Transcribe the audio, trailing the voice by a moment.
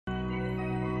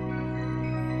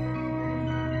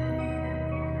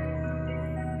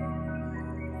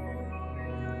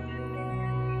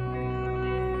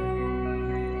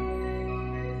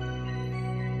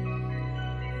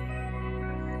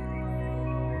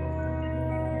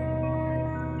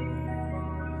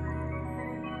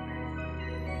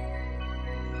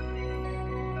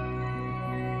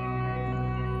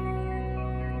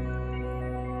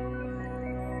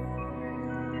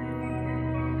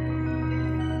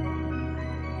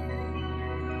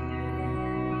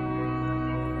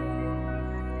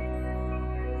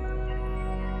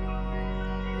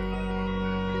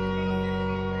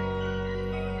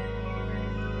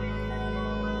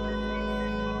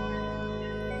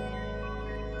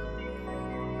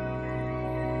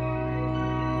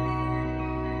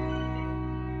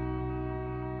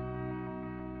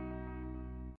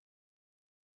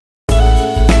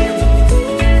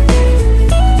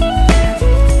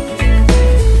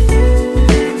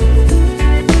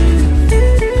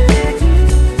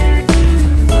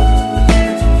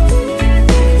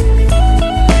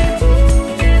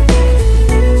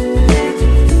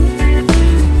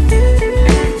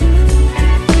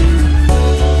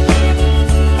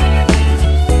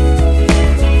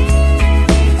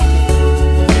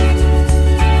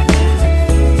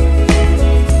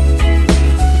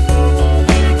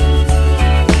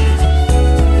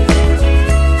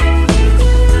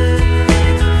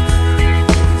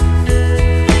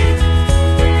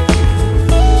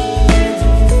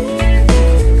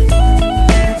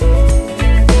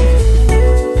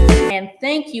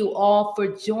all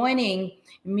for joining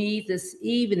me this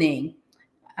evening.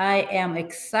 I am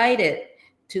excited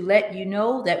to let you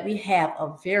know that we have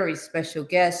a very special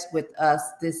guest with us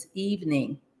this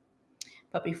evening.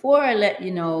 But before I let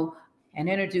you know and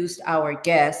introduce our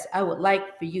guest, I would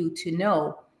like for you to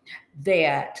know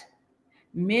that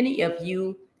many of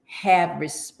you have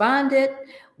responded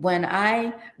when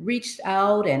I reached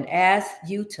out and asked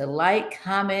you to like,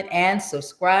 comment, and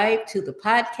subscribe to the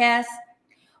podcast.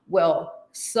 Well,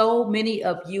 so many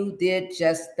of you did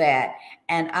just that.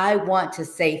 And I want to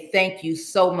say thank you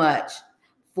so much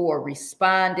for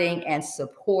responding and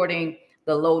supporting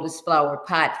the Lotus Flower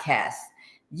podcast.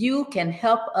 You can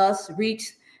help us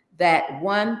reach that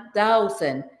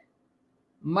 1,000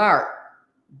 mark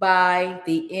by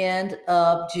the end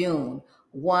of June.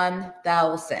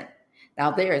 1,000.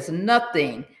 Now, there is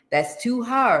nothing that's too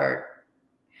hard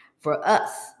for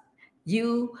us,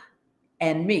 you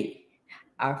and me,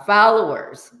 our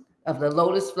followers of the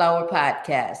Lotus Flower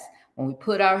podcast. When we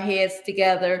put our heads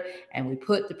together and we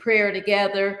put the prayer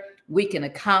together, we can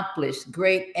accomplish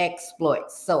great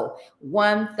exploits. So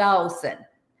 1,000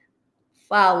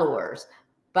 followers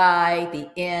by the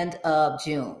end of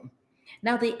June.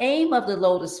 Now, the aim of the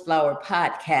Lotus Flower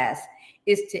podcast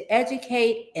is to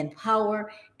educate,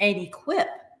 empower, and equip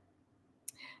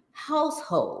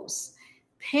households,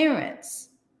 parents,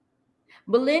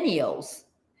 millennials,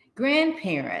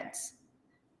 grandparents,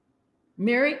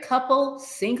 married couples,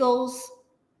 singles,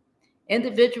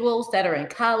 individuals that are in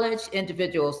college,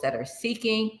 individuals that are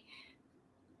seeking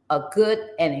a good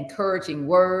and encouraging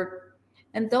word,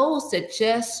 and those that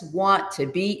just want to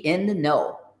be in the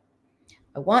know.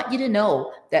 I want you to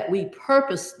know that we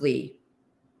purposely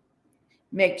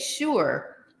make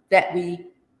sure that we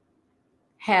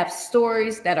have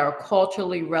stories that are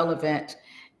culturally relevant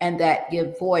and that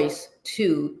give voice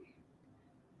to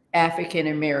African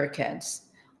Americans.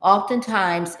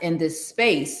 Oftentimes in this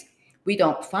space, we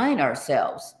don't find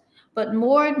ourselves, but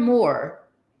more and more,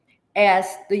 as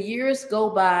the years go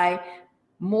by,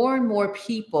 more and more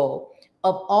people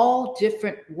of all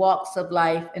different walks of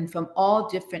life and from all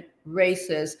different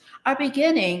races are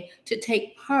beginning to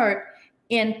take part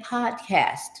in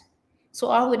podcast. So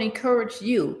I would encourage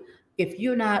you, if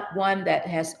you're not one that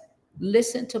has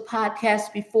listened to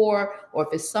podcasts before, or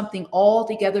if it's something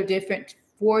altogether different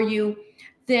for you,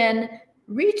 then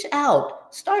reach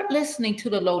out, start listening to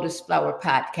the Lotus Flower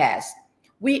podcast.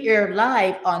 We air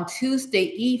live on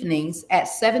Tuesday evenings at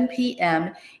 7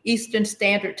 p.m. Eastern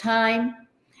Standard Time.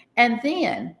 And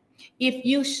then if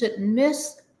you should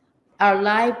miss our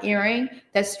live airing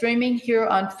that's streaming here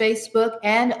on Facebook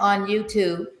and on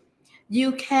YouTube,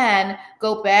 you can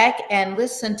go back and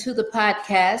listen to the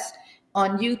podcast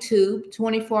on YouTube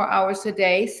 24 hours a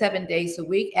day, 7 days a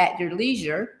week at your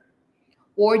leisure.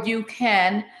 Or you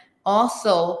can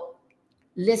also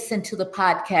listen to the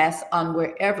podcast on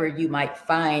wherever you might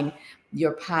find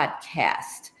your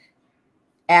podcast.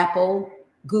 Apple,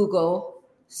 Google,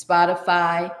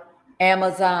 Spotify,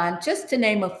 Amazon, just to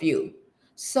name a few.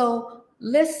 So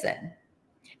listen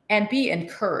and be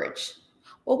encouraged.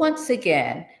 Well, once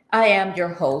again, I am your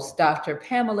host, Dr.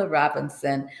 Pamela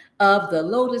Robinson of the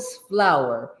Lotus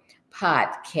Flower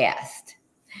podcast.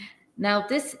 Now,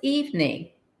 this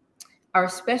evening, our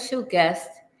special guest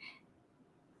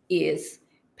is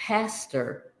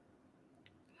Pastor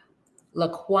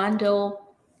Laquando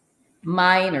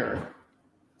Minor,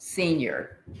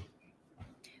 Sr.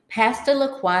 Pastor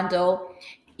Laquando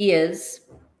is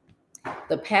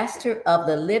the pastor of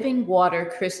the Living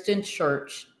Water Christian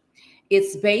Church.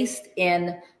 It's based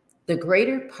in the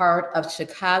greater part of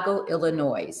Chicago,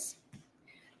 Illinois.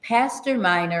 Pastor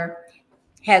Minor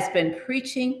has been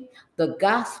preaching the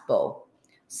gospel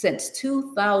since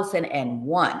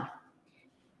 2001.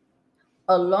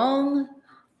 Along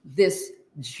this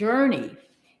journey,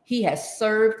 he has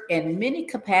served in many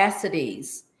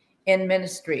capacities in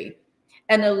ministry,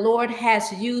 and the Lord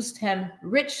has used him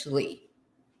richly.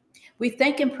 We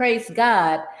thank and praise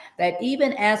God that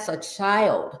even as a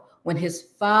child, when his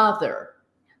father,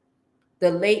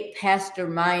 the late Pastor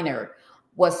Minor,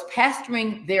 was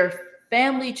pastoring their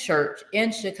family church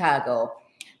in Chicago,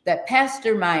 that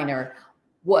Pastor Minor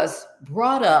was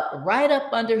brought up right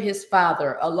up under his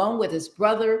father, along with his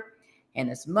brother and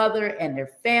his mother and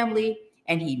their family,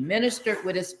 and he ministered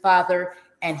with his father,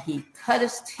 and he cut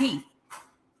his teeth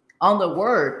on the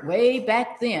word way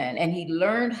back then, and he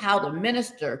learned how to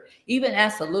minister even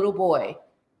as a little boy,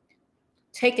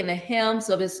 taking the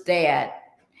hymns of his dad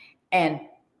and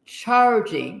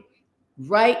charging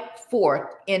right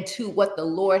forth into what the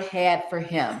Lord had for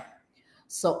him.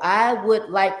 So I would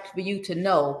like for you to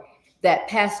know that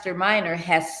Pastor Minor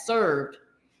has served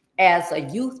as a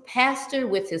youth pastor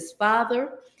with his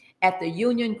father at the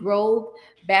Union Grove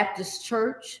Baptist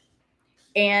Church.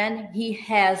 And he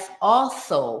has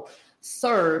also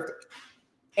served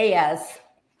as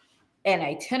an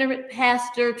itinerant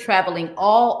pastor traveling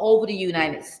all over the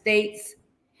United States.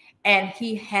 And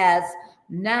he has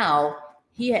now,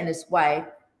 he and his wife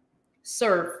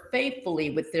serve faithfully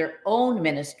with their own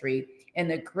ministry in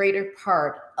the greater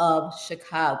part of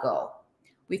Chicago.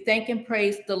 We thank and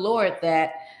praise the Lord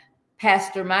that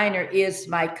Pastor Miner is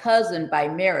my cousin by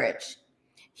marriage.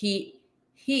 He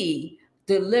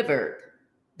delivered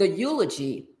the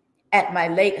eulogy at my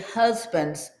late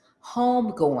husband's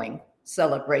homegoing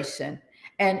celebration,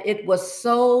 and it was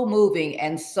so moving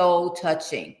and so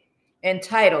touching,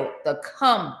 entitled The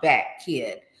Comeback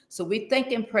Kid. So we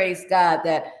thank and praise God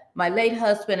that my late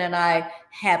husband and I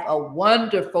have a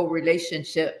wonderful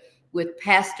relationship with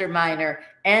Pastor Miner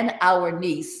and our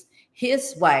niece,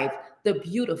 his wife, the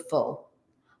beautiful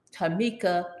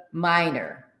Tamika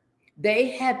Miner.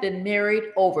 They have been married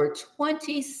over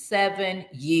 27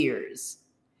 years.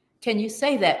 Can you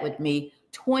say that with me?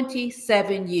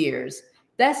 27 years.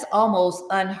 That's almost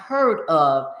unheard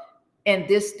of in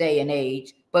this day and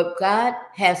age, but God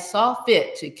has saw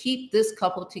fit to keep this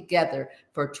couple together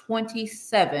for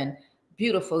 27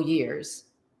 beautiful years.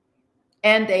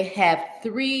 And they have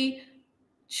 3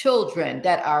 children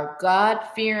that are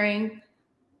God-fearing,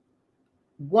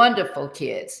 wonderful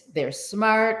kids. They're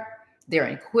smart, they're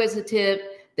inquisitive,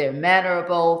 they're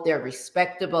mannerable, they're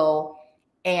respectable,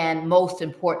 and most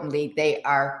importantly, they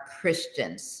are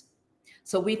Christians.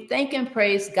 So we thank and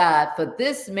praise God for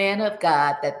this man of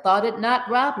God that thought it not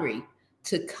robbery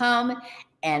to come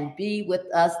and be with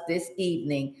us this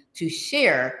evening to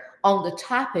share on the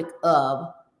topic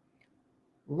of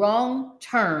wrong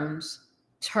turns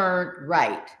turned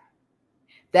right.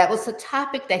 That was a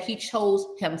topic that he chose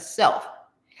himself.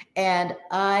 And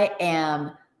I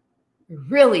am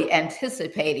really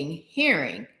anticipating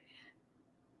hearing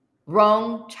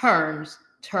Wrong Turns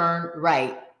Turn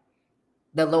Right,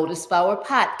 the Lotus Flower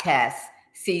Podcast,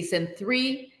 Season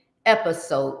 3,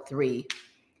 Episode 3.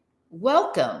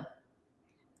 Welcome,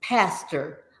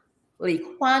 Pastor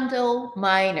Lequando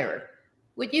Miner.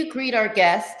 Would you greet our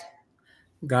guest?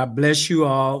 God bless you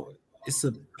all. It's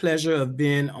a pleasure of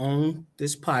being on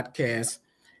this podcast,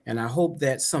 and I hope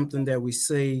that something that we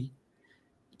say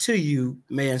to you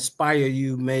may inspire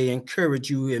you, may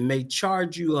encourage you, and may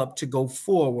charge you up to go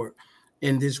forward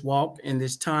in this walk, in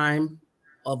this time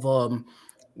of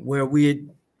where we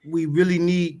really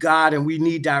need God and we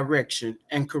need direction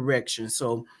and correction.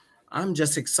 So I'm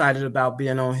just excited about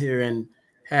being on here and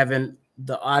having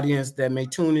the audience that may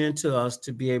tune in to us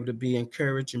to be able to be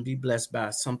encouraged and be blessed by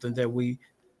something that we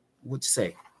would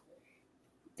say.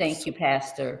 Thank you,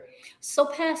 Pastor. So,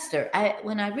 Pastor,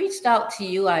 when I reached out to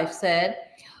you, I said,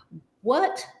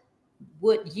 what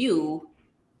would you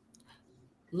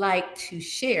like to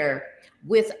share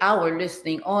with our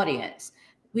listening audience?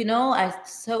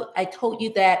 I told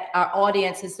you that our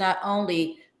audience is not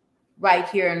only right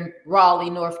here in Raleigh,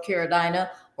 North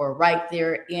Carolina, or right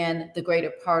there in the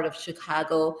greater part of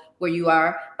Chicago where you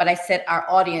are, but I said our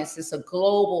audience is a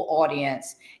global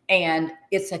audience, and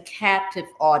it's a captive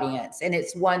audience, and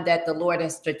it's one that the Lord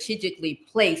has strategically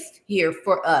placed here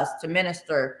for us to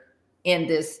minister in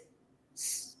this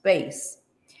space.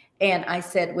 And I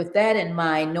said, with that in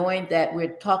mind, knowing that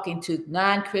we're talking to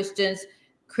non-Christians,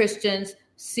 Christians,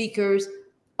 seekers,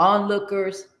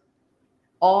 onlookers,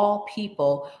 all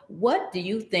people, what do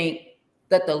you think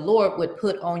that the Lord would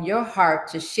put on your heart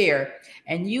to share?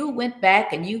 And you went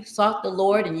back and you sought the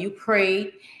Lord and you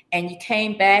prayed and you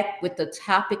came back with the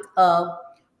topic of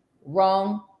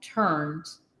wrong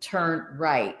turns turned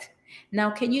right. Now,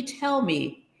 can you tell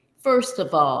me, first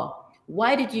of all,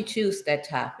 why did you choose that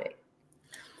topic?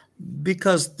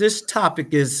 Because this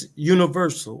topic is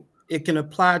universal. It can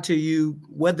apply to you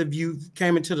whether you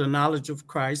came into the knowledge of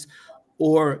Christ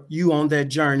or you on that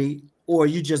journey or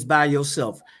you just by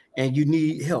yourself and you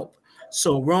need help.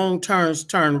 So wrong turns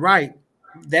turn right,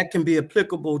 that can be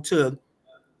applicable to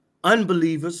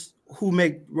unbelievers who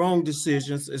make wrong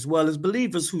decisions as well as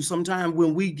believers who sometimes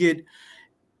when we get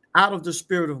out of the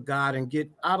spirit of God and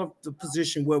get out of the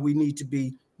position where we need to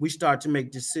be, we start to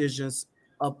make decisions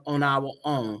up on our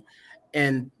own.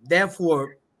 And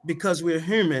therefore, because we're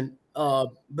human,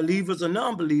 believers or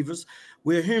non-believers,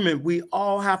 we're human. We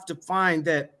all have to find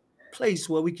that place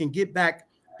where we can get back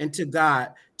into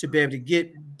God to be able to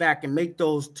get back and make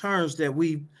those turns that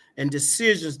we and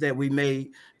decisions that we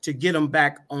made to get them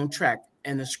back on track.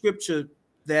 And the scripture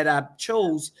that I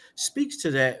chose speaks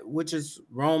to that, which is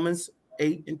Romans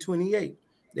 8:28.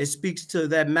 It speaks to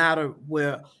that matter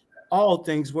where all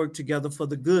things work together for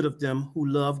the good of them who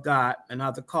love God and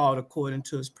are the called according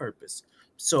to his purpose.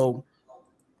 So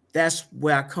that's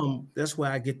where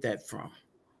I get that from.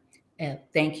 And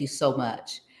thank you so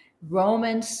much.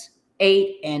 Romans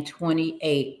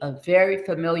 8:28, a very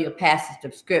familiar passage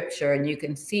of scripture, and you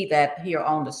can see that here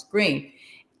on the screen.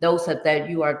 Those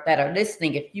that are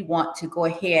listening, if you want to go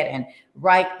ahead and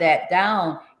write that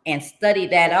down and study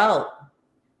that out,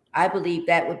 I believe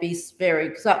that would be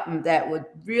something that would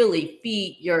really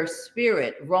feed your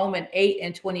spirit. Romans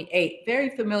 8:28,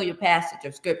 very familiar passage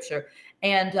of scripture.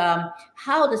 And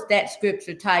how does that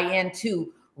scripture tie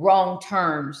into wrong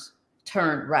turns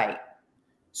turned right?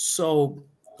 So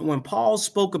when Paul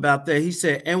spoke about that, he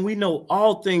said, and we know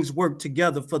all things work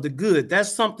together for the good.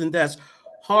 That's something that's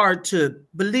hard to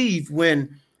believe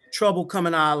when trouble come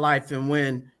in our life and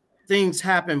when things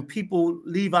happen, people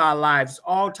leave our lives,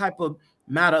 all type of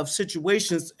matter of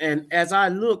situations. And as I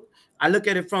look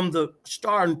at it from the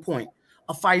starting point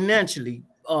financially.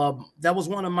 That was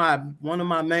one of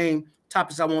my main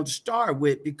topics I wanted to start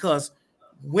with, because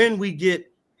when we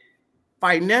get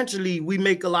financially, we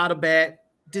make a lot of bad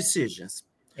decisions.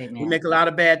 Amen. We make a lot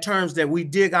of bad turns that we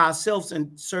dig ourselves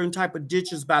in certain type of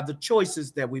ditches by the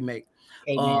choices that we make.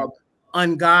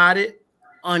 Unguided,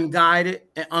 and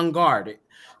unguarded.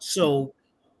 So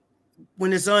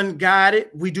when it's unguided,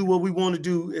 we do what we want to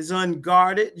do. It's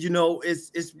unguarded,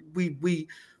 we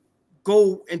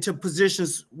go into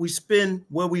positions, we spend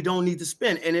where we don't need to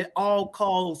spend, and it all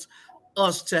calls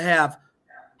us to have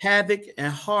havoc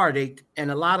and heartache.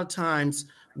 And a lot of times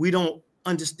we don't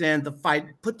understand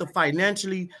put the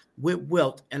financially with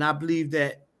wealth. And I believe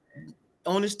that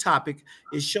on this topic,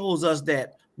 it shows us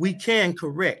that we can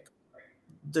correct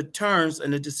the turns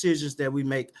and the decisions that we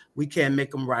make. We can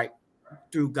make them right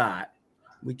through God.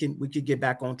 We can get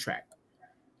back on track.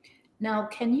 Now,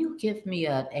 can you give me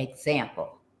an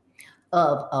example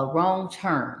of a wrong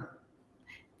turn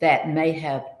that may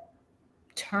have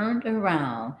turned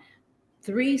around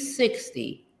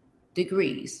 360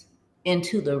 degrees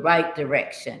into the right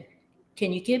direction?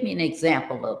 Can you give me an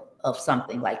example of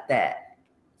something like that?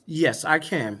 Yes, I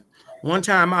can. One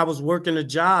time I was working a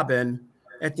job, and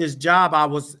at this job, I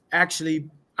was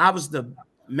the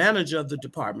manager of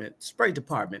the spray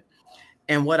department.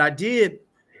 And what I did,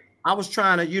 I was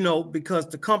trying to, because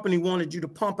the company wanted you to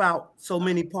pump out so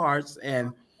many parts.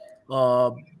 And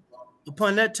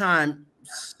upon that time,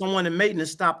 someone in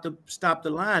maintenance stopped the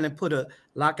line and put a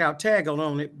lockout tag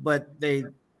on it, but they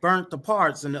burnt the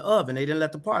parts in the oven. They didn't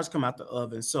let the parts come out the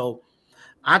oven. So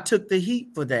I took the heat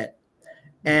for that.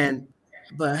 And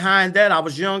behind that, I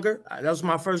was younger. That was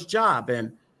my first job.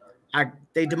 And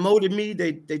they demoted me.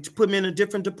 They put me in a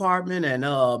different department, and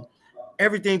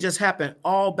everything just happened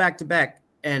all back to back.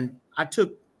 And I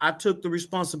took the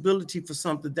responsibility for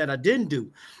something that I didn't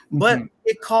do. But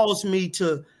it caused me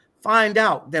to find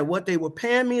out that what they were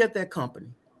paying me at that company,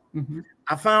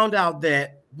 I found out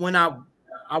that when I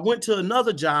went to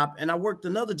another job and I worked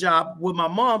another job with my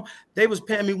mom, they was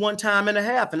paying me 1.5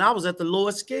 times, and I was at the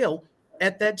lowest scale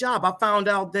at that job. I found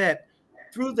out that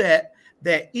through that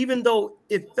even though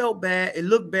it felt bad, it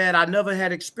looked bad, I never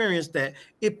had experienced that,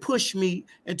 it pushed me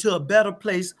into a better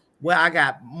place where I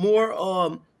got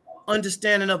more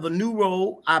understanding of a new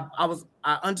role. I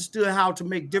understood how to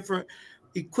make different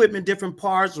equipment, different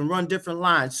parts, and run different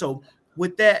lines. So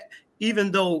with that,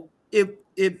 even though it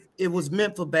was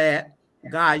meant for bad,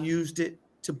 God used it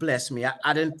to bless me.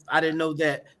 I didn't know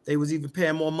that they was even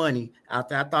paying more money out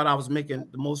there. I thought I was making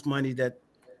the most money that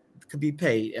could be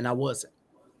paid, and I wasn't.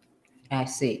 I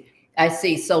see.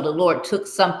 So the Lord took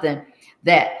something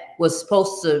that was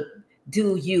supposed to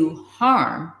do you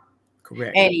harm.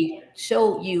 Correct. And he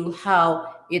showed you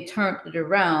how it turned it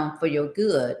around for your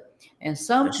good. And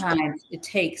sometimes it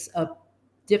takes a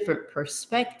different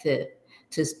perspective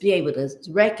to be able to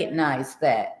recognize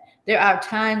that. There are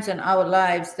times in our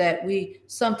lives that we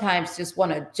sometimes just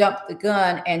want to jump the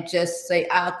gun and just say,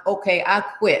 I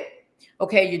quit.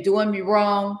 Okay, you're doing me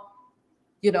wrong.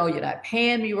 You're not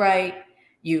paying me right.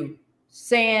 You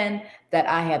saying that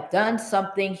I have done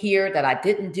something here that I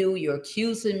didn't do. You're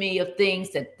accusing me of things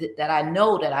that I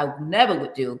know that I never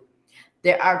would do.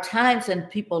 There are times in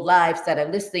people's lives that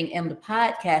are listening in the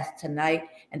podcast tonight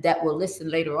and that will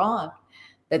listen later on,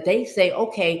 that they say,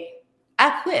 okay,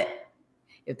 I quit.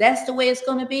 If that's the way it's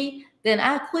going to be, then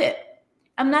I quit.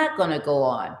 I'm not going to go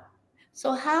on.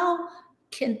 So how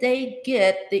can they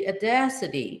get the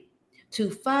audacity to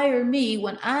fire me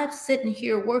when I'm sitting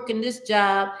here working this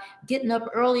job, getting up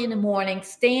early in the morning,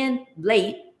 staying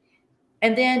late,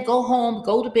 and then go home,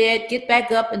 go to bed, get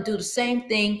back up and do the same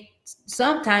thing,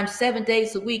 sometimes 7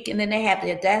 days a week, and then they have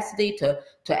the audacity to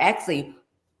actually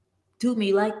do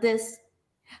me like this?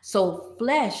 So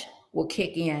flesh will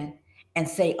kick in and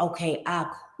say, okay,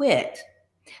 I'll quit.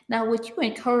 Now, would you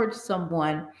encourage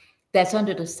someone that's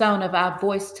under the sound of our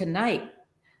voice tonight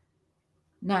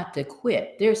not to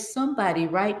quit? There's somebody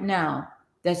right now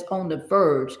that's on the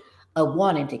verge of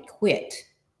wanting to quit.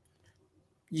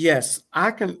 Yes,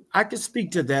 I can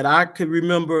speak to that. I can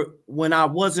remember when I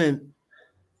wasn't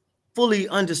fully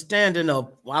understanding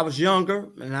of, I was younger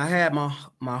and I had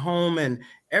my home and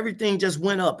everything just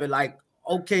went up, and like,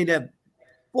 okay, that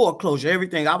foreclosure,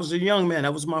 everything. I was a young man.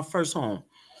 That was my first home.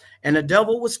 And the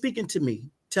devil was speaking to me,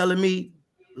 telling me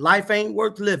life ain't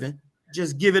worth living.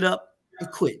 Just give it up and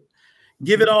quit.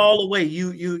 Give it all away.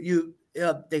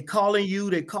 They calling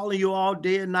you all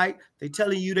day and night. They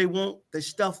telling you they want their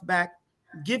stuff back.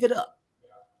 Give it up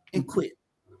and quit.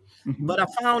 But I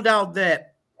found out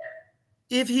that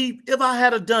if I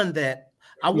had done that,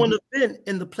 I wouldn't have been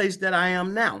in the place that I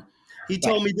am now. He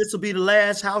told me this will be the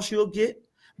last house you'll get,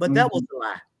 but that was a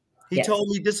lie. He told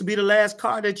me this will be the last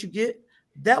car that you get.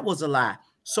 That was a lie.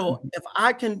 So if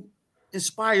I can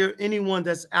inspire anyone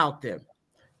that's out there,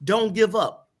 don't give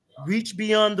up. Reach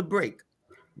beyond the break.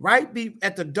 Right? Be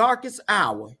at the darkest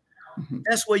hour.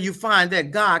 That's where you find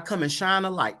that God come and shine a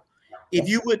light. If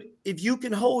you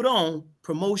can hold on,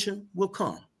 promotion will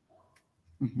come.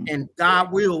 And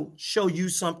God will show you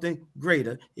something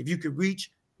greater if you could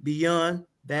reach beyond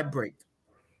that break.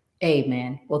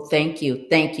 Amen. Well, thank you.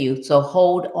 Thank you. So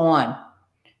hold on.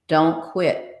 Don't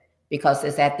quit, because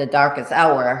it's at the darkest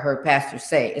hour. I heard Pastor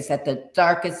say it's at the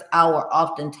darkest hour.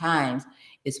 Oftentimes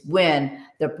is when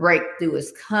the breakthrough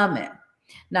is coming.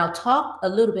 Now talk a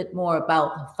little bit more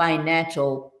about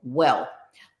financial wealth.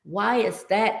 Why is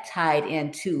that tied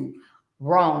into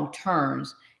wrong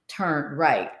turns turned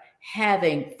right?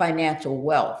 Having financial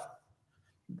wealth.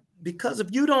 Because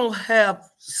if you don't have,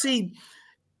 see,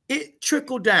 it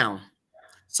trickle down.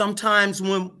 Sometimes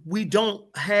when we don't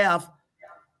have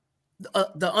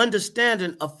the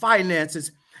understanding of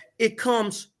finances, it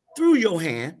comes through your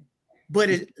hand, but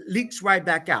it leaks right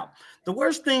back out. The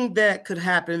worst thing that could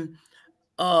happen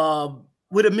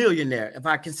with a millionaire, if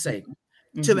I can say,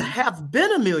 to have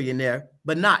been a millionaire,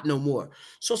 but not no more.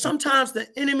 So sometimes the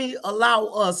enemy allow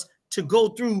us to go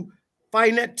through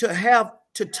finance,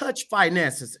 to touch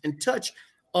finances and touch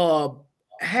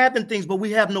having things, but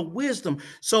we have no wisdom.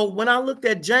 So when I looked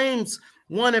at James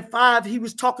 1:5, he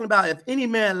was talking about if any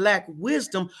man lack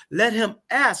wisdom, let him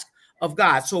ask of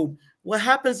God. So what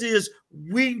happens is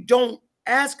we don't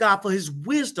ask God for his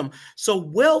wisdom. So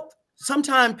wealth,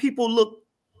 sometimes people look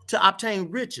to obtain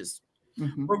riches,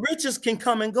 but riches can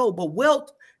come and go, but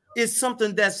wealth is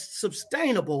something that's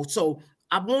sustainable. So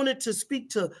I wanted to speak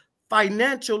to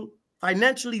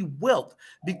financially wealth,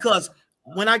 because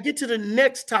when I get to the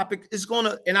next topic, it's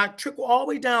gonna, and I trickle all the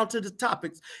way down to the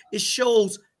topics, it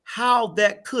shows how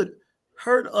that could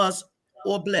hurt us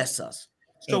or bless us.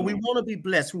 So we want to be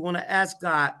blessed. We want to ask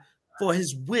God for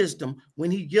his wisdom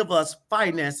when he give us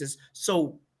finances,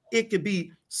 so it could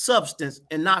be substance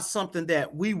and not something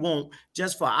that we want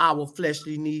just for our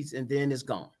fleshly needs and then it's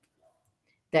gone.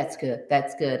 That's good.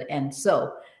 That's good. And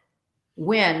so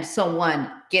when someone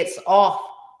gets off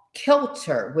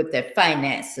kilter with their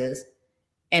finances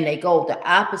and they go the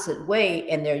opposite way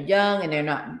and they're young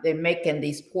and they're making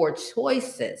these poor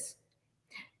choices,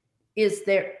 is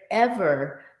there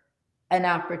ever an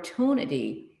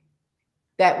opportunity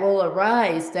that will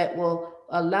arise that will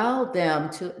allow them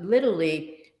to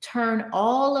literally turn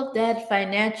all of that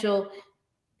financial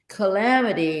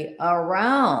calamity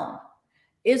around?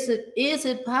 Is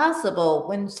it possible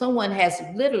when someone has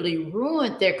literally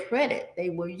ruined their credit? They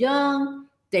were young,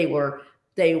 they were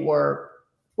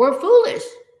foolish,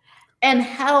 and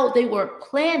how they were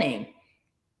planning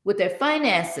with their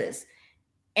finances,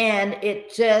 and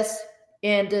it just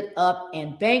ended up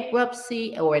in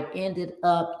bankruptcy, or it ended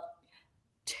up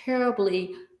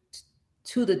terribly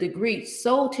to the degree,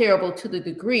 so terrible to the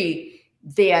degree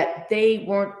that they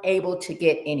weren't able to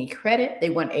get any credit. They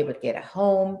weren't able to get a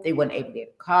home. They weren't able to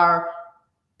get a car.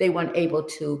 They weren't able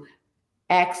to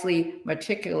actually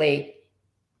matriculate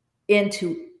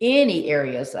into any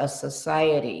areas of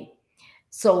society.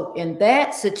 So in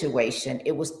that situation,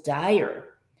 it was dire.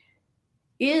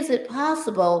 Is it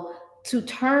possible to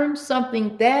turn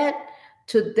something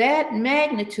to that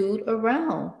magnitude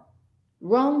around?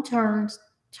 Wrong turns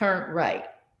turned right.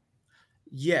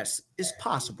 Yes, it's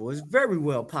possible. It's very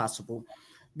well possible,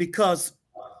 because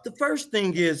the first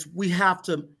thing is we have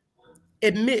to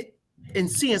admit and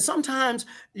see. And sometimes,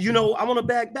 I want to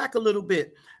back a little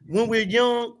bit. When we're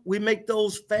young, we make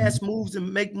those fast moves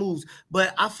and make moves.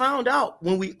 But I found out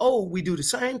when we old, we do the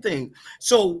same thing.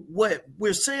 So what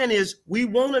we're saying is we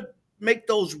want to make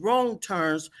those wrong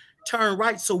turns turn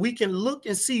right, so we can look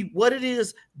and see what it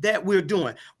is that we're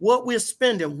doing, what we're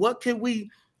spending, what can we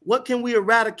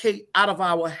eradicate out of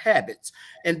our habits.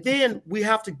 And then we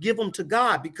have to give them to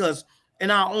God, because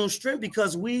in our own strength,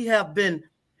 because we've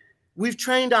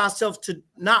trained ourselves to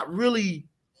not really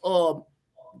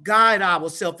guide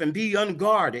ourselves and be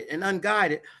unguarded and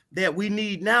unguided, that we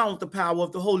need now the power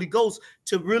of the Holy Ghost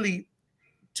to really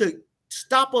to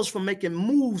stop us from making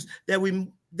moves that we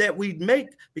make,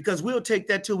 because we'll take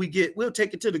it to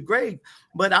the grave.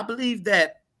 But I believe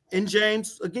that in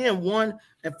James, again,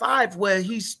 1:5, where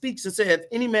he speaks and says, if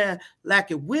any man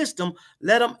lacketh wisdom,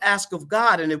 let him ask of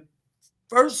God. And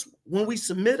first, when we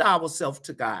submit ourselves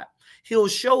to God, he'll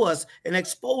show us and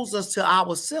expose us to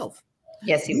ourselves.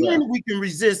 Yes, he then will. We can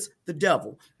resist the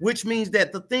devil, which means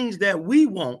that the things that we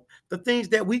want, the things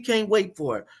that we can't wait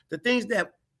for, the things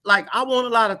that, like, I want a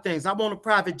lot of things. I want a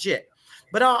private jet.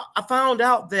 But I found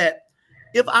out that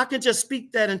if I can just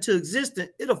speak that into existence,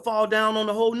 it'll fall down on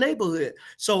the whole neighborhood.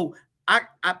 So I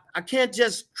can't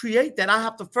just create that. I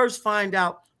have to first find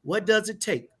out, what does it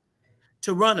take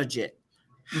to run a jet?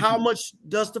 How much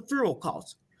does the fuel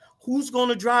cost? Who's going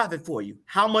to drive it for you?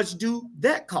 How much do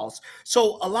that cost?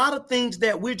 So a lot of things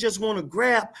that we just want to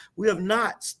grab, we have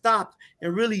not stopped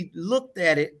and really looked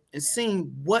at it and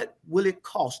seen, what will it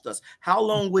cost us? How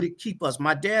long would it keep us?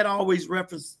 My dad always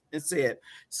referenced and said,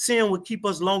 sin would keep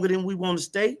us longer than we want to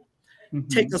stay,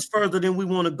 take us further than we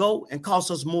want to go, and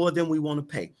cost us more than we want to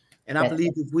pay. And I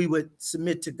believe if we would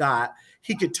submit to God,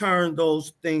 he could turn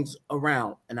those things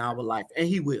around in our life, and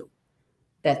he will.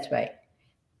 That's right.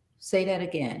 Say that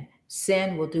again.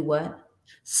 Sin will do what?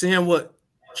 Sin would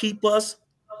keep us,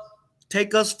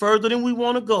 take us further than we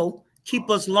want to go, keep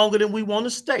us longer than we want to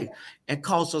stay, and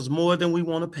cost us more than we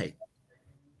want to pay.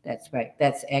 That's right.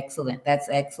 That's excellent. That's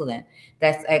excellent.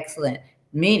 That's excellent.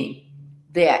 Meaning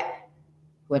that,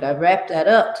 when I wrap that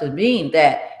up, to mean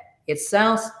that it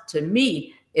sounds to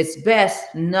me, it's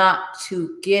best not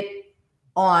to get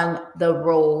on the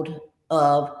road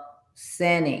of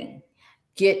sinning.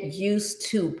 Get used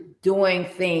to doing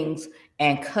things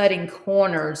and cutting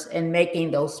corners and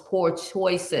making those poor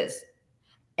choices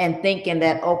and thinking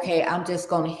that, okay, I'm just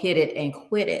going to hit it and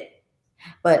quit it.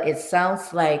 But it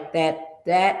sounds like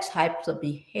that type of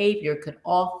behavior could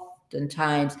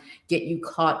oftentimes get you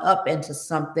caught up into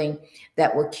something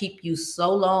that will keep you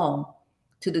so long,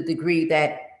 to the degree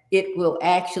that it will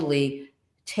actually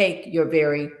take your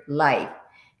very life.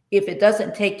 If it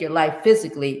doesn't take your life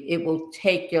physically, it will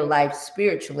take your life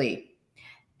spiritually,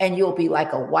 and you'll be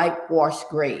like a whitewashed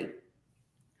grave.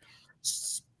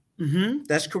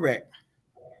 That's correct.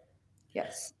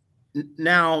 Yes.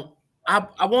 Now,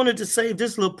 I wanted to save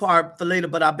this little part for later,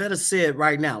 but I better say it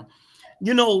right now.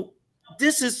 You know,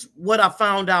 this is what I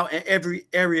found out in every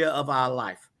area of our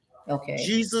life. Okay.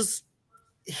 Jesus,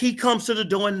 he comes to the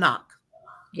door and knock.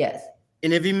 Yes.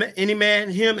 And if any man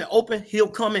hear him and open, he'll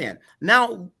come in.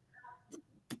 Now,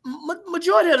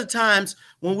 majority of the times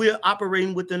when we're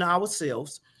operating within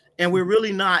ourselves and we're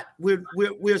really not,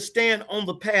 we're staying on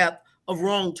the path of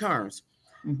wrong turns.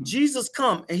 Jesus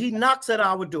come and he knocks at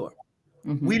our door.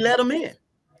 We let him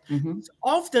in.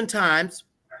 Oftentimes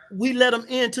we let him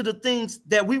into the things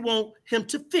that we want him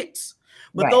to fix.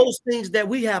 But those things that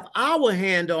we have our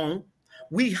hand on,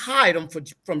 we hide them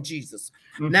from Jesus.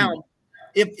 Now,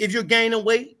 if you're gaining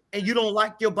weight and you don't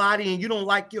like your body and you don't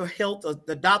like your health, or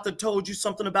the doctor told you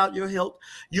something about your health,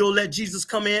 you'll let Jesus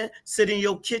come in, sit in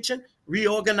your kitchen,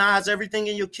 reorganize everything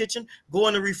in your kitchen, go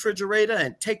in the refrigerator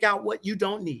and take out what you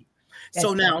don't need.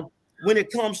 So now, when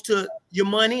it comes to your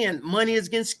money, and money is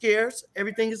getting scarce,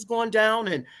 everything is going down,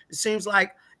 and it seems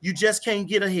like you just can't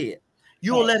get ahead.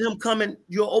 You'll let him come in,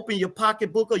 you'll open your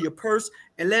pocketbook or your purse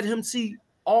and let him see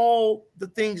all the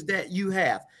things that you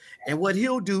have. And what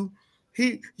he'll do,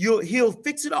 he'll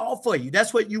fix it all for you.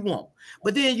 That's what you want.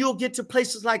 But then you'll get to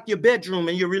places like your bedroom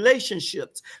and your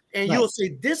relationships, and you'll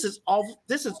say, this is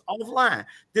offline.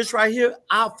 This right here,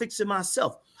 I'll fix it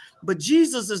myself. But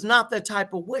Jesus is not that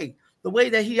type of way. The way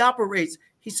that he operates,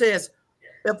 he says,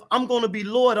 if I'm going to be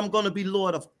Lord, I'm going to be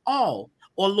Lord of all,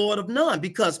 or Lord of none.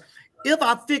 Because if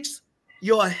I fix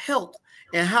your health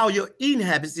and how your eating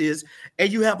habits is,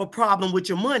 and you have a problem with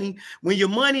your money, when your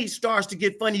money starts to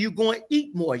get funny, you're going to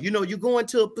eat more. You know, you go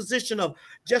into a position of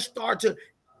just start to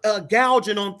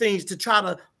gouging on things to try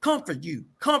to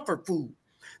comfort food.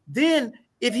 Then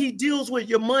if he deals with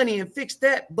your money and fix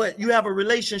that, but you have a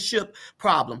relationship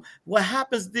problem, what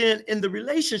happens then in the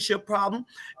relationship problem,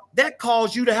 that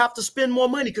caused you to have to spend more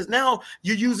money, because now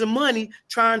you're using money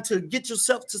trying to get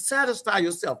yourself to satisfy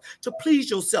yourself, to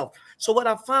please yourself. So what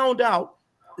I found out,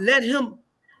 let him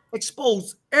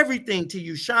expose everything to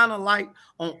you, shine a light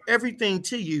on everything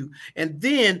to you, and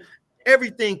then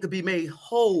everything could be made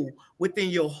whole within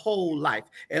your whole life.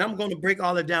 And I'm going to break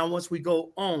all that down once we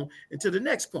go on into the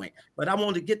next point. But I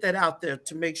want to get that out there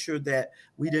to make sure that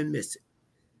we didn't miss it.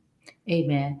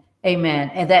 Amen.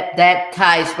 Amen. And that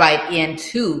ties right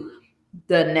into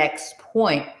the next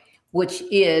point, which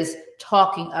is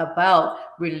talking about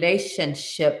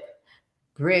relationship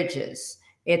bridges.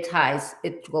 It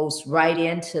goes right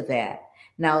into that.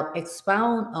 Now,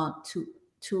 expound on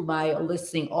to my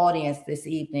listening audience this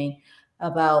evening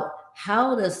about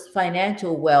how does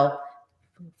financial wealth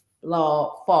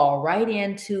law fall right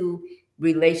into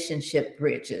relationship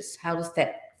bridges? How does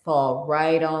that fall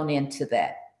right on into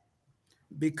that?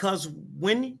 Because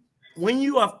when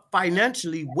you are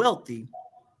financially wealthy,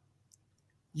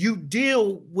 you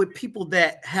deal with people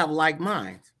that have like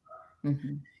minds.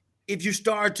 Mm-hmm. If you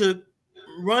start to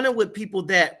running with people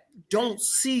that don't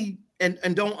see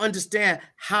and don't understand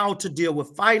how to deal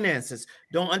with finances,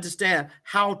 don't understand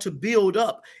how to build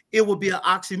up, it will be an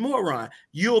oxymoron.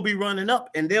 You'll be running up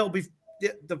and they'll be,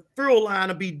 the fuel line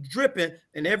will be dripping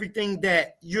and everything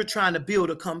that you're trying to build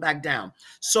will come back down.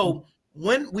 So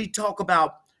when we talk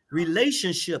about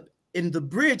relationship in the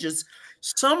bridges,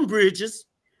 some bridges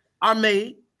are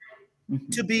made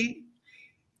to be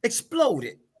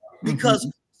exploded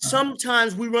because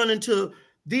sometimes we run into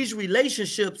these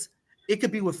relationships. It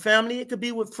could be with family, it could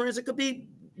be with friends, it could be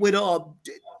with all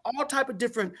type of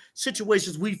different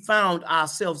situations we found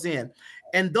ourselves in.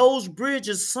 And those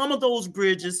bridges, some of those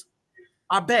bridges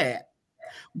are bad.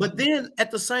 But then at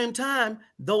the same time,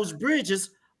 those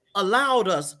bridges allowed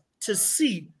us to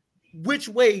see which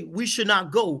way we should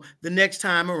not go the next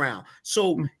time around.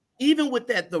 So even with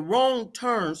that, the wrong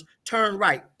turns, turn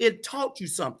right. It taught you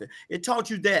something. It taught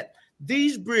you that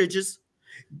these bridges,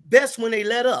 best when they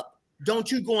let up,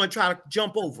 don't you go and try to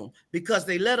jump over them because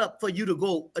they let up for you to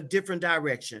go a different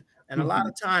direction. And a lot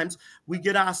of times we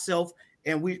get ourselves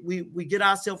and we get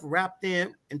ourselves wrapped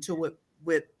in into it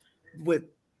with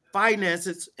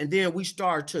finances, and then we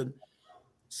start to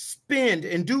spend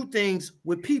and do things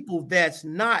with people that's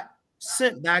not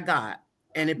sent by God,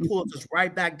 and it pulls us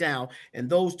right back down, and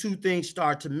those two things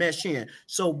start to mesh in.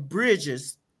 So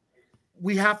bridges,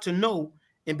 we have to know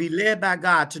and be led by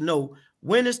God to know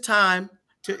when it's time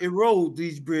to erode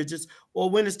these bridges or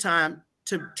when it's time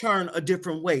to turn a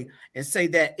different way and say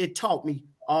that it taught me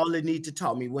all it needed to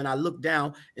taught me when I looked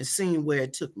down and seen where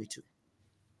it took me to.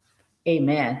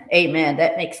 Amen. Amen.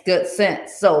 That makes good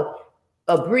sense. So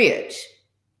a bridge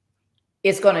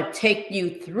is going to take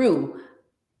you through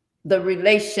the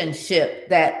relationship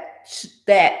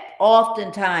that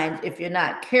oftentimes, if you're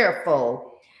not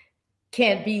careful,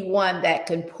 can be one that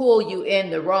can pull you in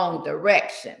the wrong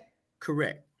direction.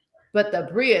 Correct. But the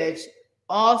bridge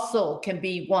also can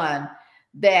be one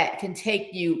that can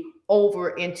take you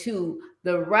over into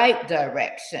the right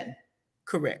direction.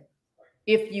 Correct.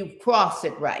 If you cross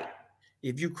it right.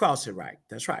 If you cross it right.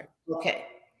 That's right. Okay.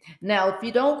 Now, if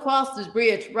you don't cross this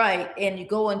bridge right and you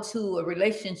go into a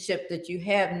relationship that you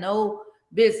have no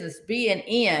business being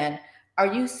in,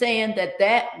 are you saying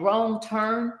that wrong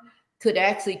turn could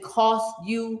actually cost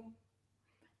you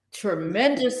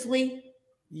tremendously?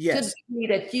 Yes.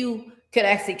 That you could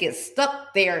actually get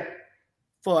stuck there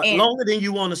for longer than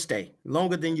you want to stay.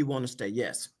 Longer than you want to stay.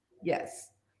 Yes.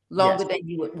 Yes. Longer than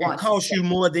you would want. It costs you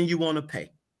more than you want to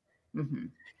pay.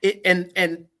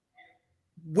 And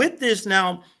with this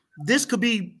now, this could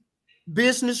be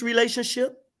business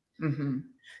relationship.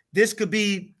 This could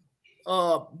be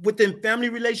within family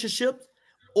relationship,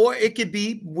 or it could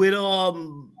be with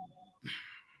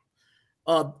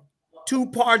two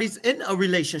parties in a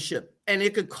relationship, and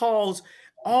it could cause,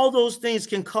 all those things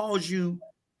can cause you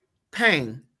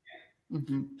pain.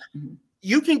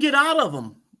 You can get out of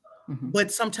them,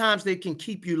 but sometimes they can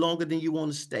keep you longer than you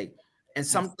want to stay. And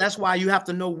that's why you have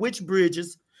to know which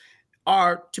bridges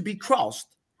are to be crossed,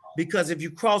 because if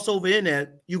you cross over in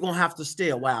there, you're going to have to stay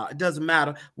a while. It doesn't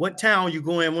matter what town you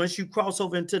go in. Once you cross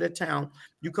over into that town,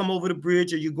 you come over the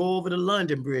bridge, or you go over the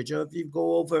London Bridge, or if you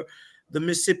go over the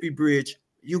Mississippi Bridge,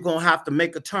 you're going to have to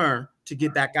make a turn to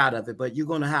get back out of it, but you're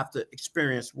going to have to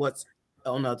experience what's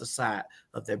on the other side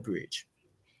of that bridge.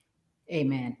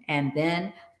 Amen. And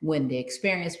then when the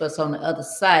experience was on the other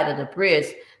side of the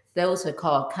bridge, those are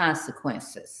called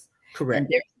consequences. Correct.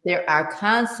 And there are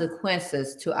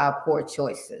consequences to our poor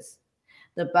choices.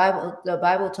 The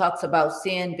Bible talks about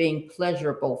sin being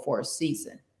pleasurable for a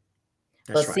season.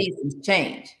 But seasons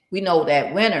change. We know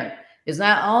that winter is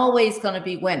not always going to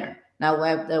be winter. Now,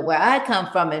 where I come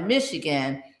from in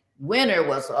Michigan, winter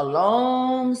was a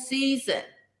long season.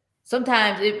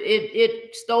 Sometimes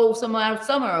it stole some of our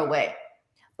summer away,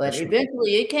 but That's right.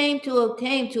 eventually it came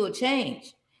to a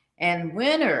change. And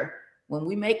winter, when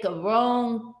we make a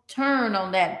wrong turn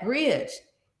on that bridge,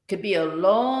 could be a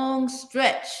long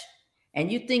stretch,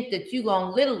 and you think that you're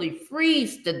gonna literally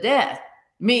freeze to death,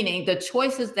 meaning the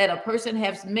choices that a person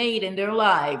has made in their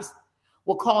lives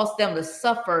will cause them to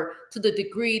suffer to the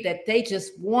degree that they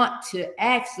just want to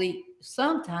actually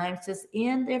sometimes just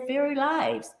end their very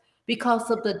lives because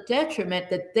of the detriment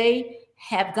that they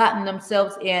have gotten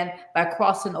themselves in by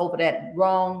crossing over that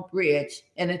wrong bridge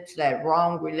and into that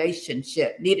wrong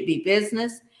relationship. Need it be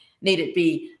business, need it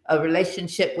be a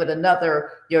relationship with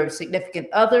another, your significant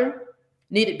other,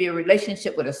 need it be a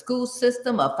relationship with a school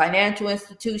system, a financial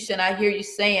institution. I hear you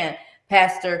saying,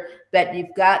 Pastor, that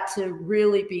you've got to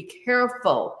really be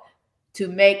careful to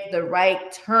make the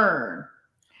right turn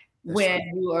when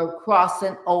you are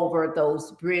crossing over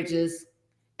those bridges,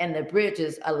 and the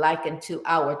bridges are likened to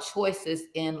our choices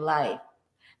in life.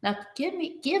 Now,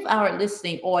 give our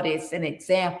listening audience an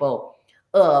example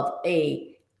of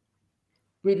a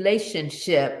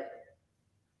relationship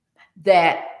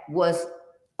that was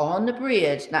on the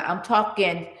bridge. Now, I'm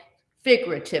talking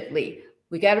figuratively.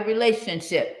 We got a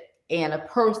relationship, and a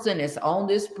person is on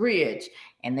this bridge,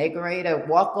 and they're ready to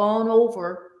walk on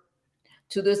over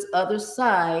to this other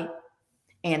side.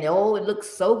 And oh, it looks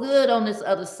so good on this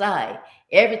other side.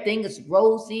 Everything is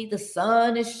rosy. The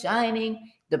sun is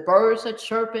shining. The birds are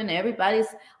chirping. Everybody's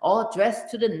all dressed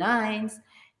to the nines.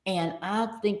 And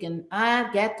I'm thinking,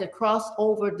 I've got to cross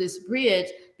over this bridge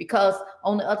because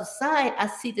on the other side, I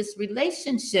see this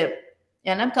relationship.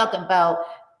 And I'm talking about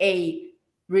a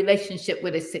relationship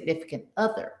with a significant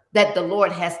other that the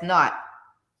Lord has not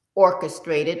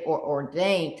orchestrated or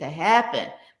ordained to happen.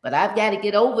 But I've got to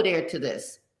get over there to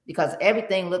this because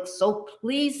everything looks so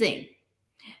pleasing.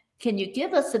 Can you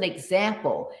give us an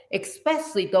example,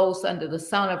 especially those under the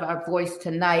sound of our voice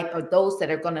tonight or those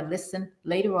that are going to listen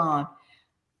later on,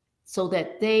 so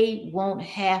that they won't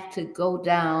have to go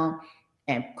down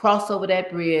and cross over that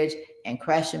bridge and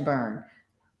crash and burn?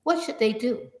 What should they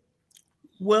do?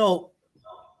 Well,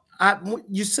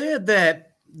 you said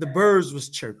that the birds was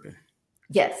chirping.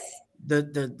 Yes.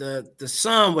 The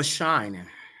sun was shining.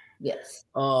 Yes.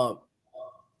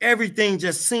 Everything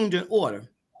just seemed in order.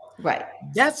 Right.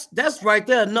 That's right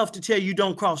there enough to tell you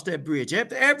don't cross that bridge.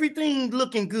 Everything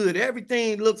looking good.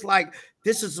 Everything looks like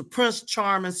this is a Prince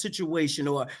Charming situation,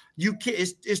 or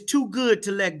it's too good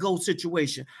to let go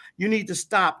situation. You need to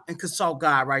stop and consult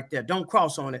God right there. Don't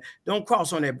cross on it. Don't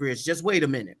cross on that bridge. Just wait a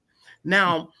minute.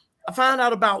 Now, I found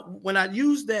out about when I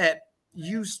use that,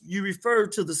 you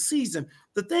referred to the season.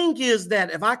 The thing is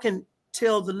that if I can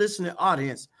tell the listening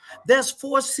audience, there's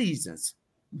 4 seasons.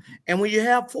 And when you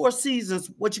have 4 seasons,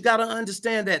 what you got to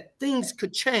understand that things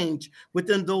could change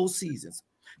within those seasons.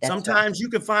 That's sometimes right. You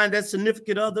can find that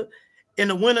significant other in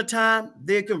the wintertime,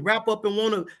 they can wrap up and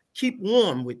want to keep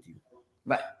warm with you.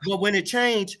 Right. But when it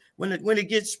change, when it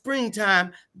gets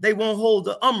springtime, they won't hold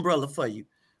the umbrella for you.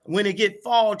 When it get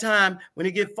fall time,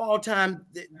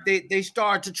 they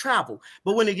start to travel.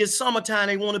 But when it gets summertime,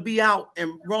 they want to be out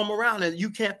and roam around and you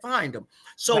can't find them.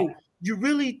 So right. You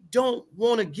really don't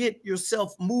want to get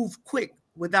yourself moved quick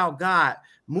without God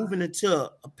moving into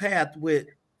a path with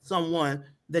someone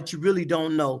that you really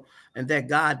don't know and that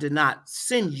God did not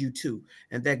send you to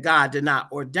and that God did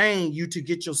not ordain you to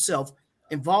get yourself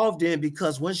involved in,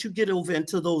 because once you get over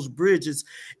into those bridges,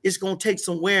 it's going to take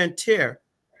some wear and tear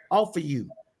off of you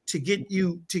to get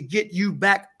you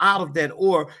back out of that,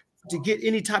 or to get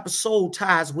any type of soul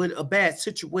ties with a bad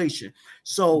situation.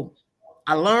 So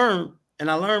I learned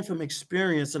from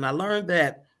experience, and I learned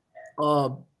that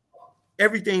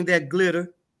everything that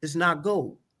glitter is not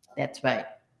gold. That's right.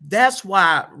 That's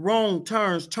why wrong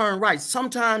turns turn right.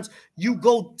 Sometimes you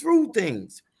go through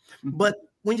things, but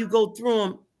when you go through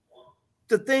them,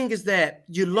 the thing is that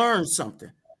you learn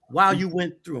something while you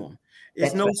went through them.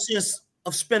 It's no sense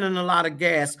of spending a lot of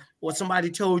gas, or somebody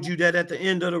told you that at the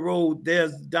end of the road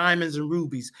there's diamonds and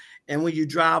rubies, and when you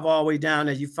drive all the way down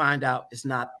there, you find out it's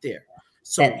not there.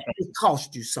 So it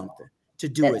cost you something to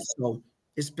do it. So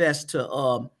it's best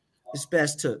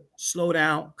to slow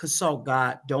down, consult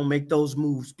God, don't make those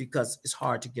moves because it's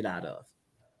hard to get out of.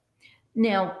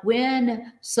 Now,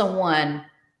 when someone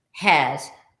has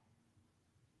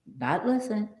not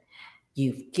listened,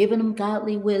 you've given them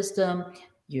godly wisdom,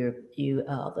 you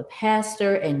the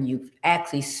pastor, and you've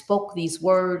actually spoke these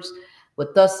words,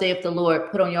 what thus saith the Lord,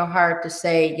 put on your heart to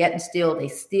say, yet and still they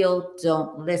still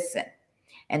don't listen.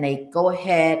 And they go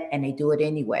ahead and they do it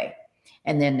anyway.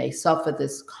 And then they suffer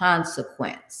this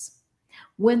consequence.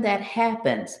 When that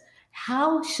happens,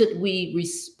 How should we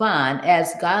respond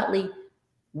as godly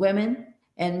women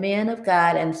and men of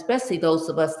God, and especially those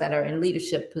of us that are in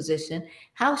leadership position?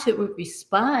 How should we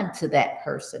respond to that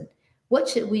person? What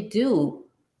should we do?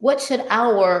 What should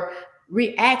our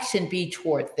reaction be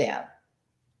toward them?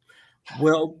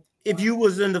 Well, if you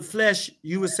was in the flesh,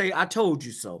 you would say, I told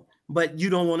you so, but you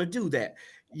don't want to do that.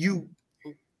 You,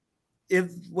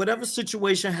 if whatever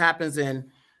situation happens and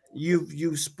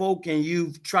you've spoken,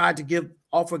 you've tried to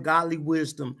offer godly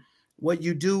wisdom, what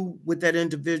you do with that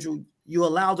individual, you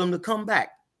allow them to come back.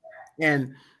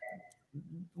 And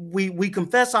we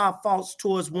confess our faults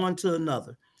towards one to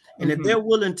another. And if they're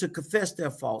willing to confess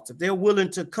their faults, if they're willing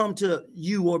to come to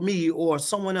you or me or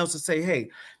someone else and say, hey,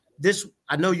 this,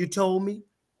 I know you told me,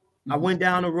 I went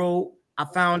down the road, I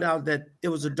found out that it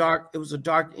was a dark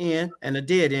end and a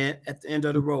dead end at the end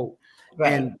of the road.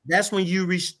 Right. And that's when you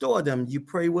restore them. You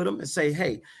pray with them and say,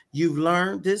 hey, you've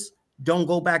learned this. Don't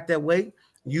go back that way.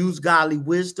 Use godly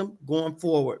wisdom going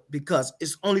forward, because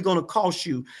it's only going to cost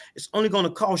you. It's only going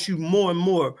to cost you more and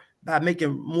more by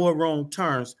making more wrong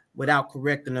turns without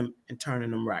correcting them and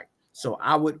turning them right. So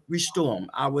I would restore them.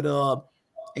 I would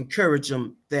encourage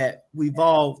them that we've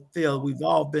all failed. We've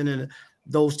all been in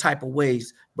those type of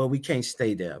ways, but we can't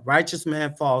stay there. Righteous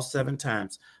man falls 7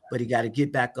 times, but he got to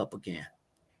get back up again.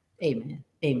 Amen.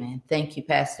 Amen. Thank you,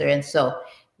 Pastor. And so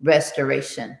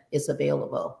restoration is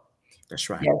available. That's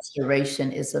right.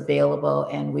 Restoration is available,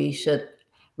 and we should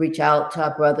reach out to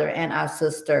our brother and our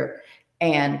sister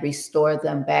and restore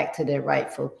them back to their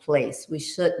rightful place. We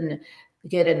shouldn't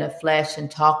get in the flesh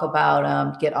and talk about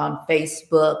them, get on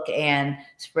Facebook and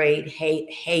spread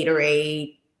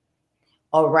haterade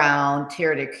around,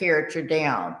 tear their character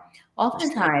down.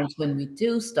 Oftentimes when we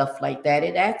do stuff like that,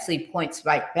 it actually points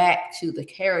right back to the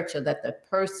character that the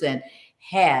person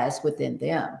has within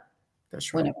them.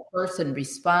 That's right. When a person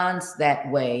responds that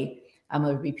way, I'm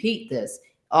going to repeat this.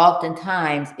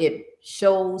 Oftentimes it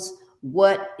shows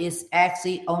what is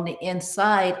actually on the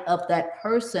inside of that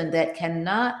person that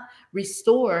cannot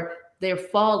restore their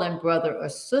fallen brother or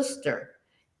sister.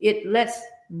 It lets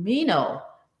me know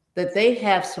that they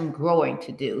have some growing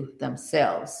to do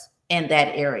themselves in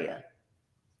that area.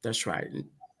 That's right.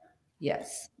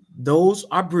 Yes. Those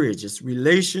are bridges,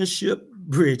 relationship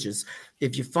bridges.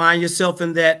 If you find yourself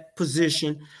in that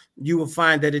position, you will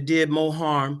find that it did more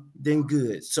harm than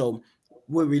good. So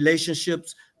with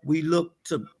relationships, we look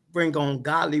to bring on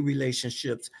godly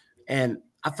relationships. And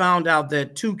I found out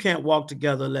that 2 can't walk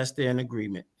together unless they're in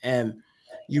agreement. And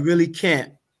you really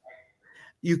can't.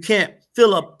 You can't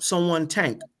fill up someone's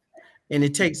tank, and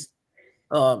it takes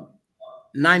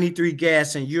 93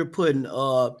 gas, and you're putting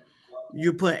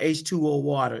H2O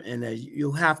water in there.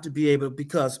 You'll have to be able,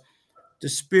 because the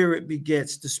spirit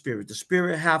begets the spirit. The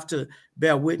spirit have to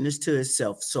bear witness to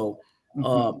itself. So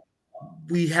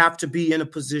we have to be in a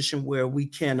position where we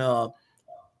can,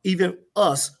 even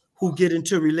us who get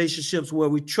into relationships where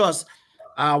we trust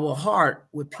our heart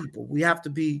with people, we have to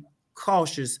be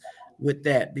cautious with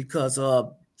that, because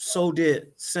so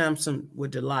did Samson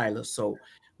with Delilah. So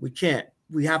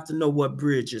we have to know what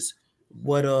bridges,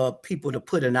 what people to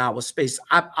put in our space.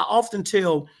 I often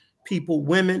tell people,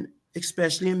 women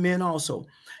especially, and men also,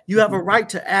 you have a right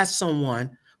to ask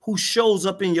someone who shows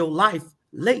up in your life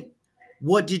late,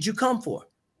 what did you come for?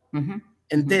 And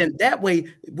then that way,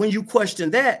 when you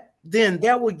question that, then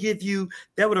that would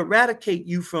eradicate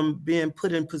you from being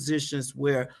put in positions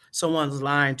where someone's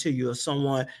lying to you, or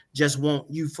someone just want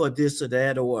you for this or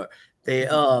that, or they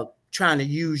trying to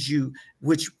use you,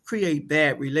 which create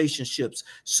bad relationships.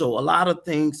 So a lot of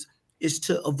things is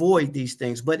to avoid these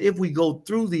things. But if we go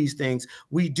through these things,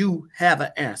 we do have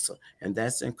an answer, and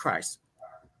that's in Christ.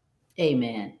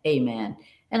 Amen. Amen.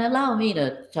 And allow me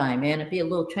to chime in and be a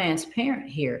little transparent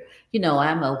here. You know,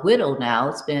 I'm a widow now.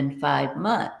 It's been 5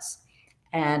 months,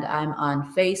 and I'm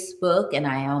on Facebook, and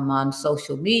I am on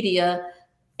social media,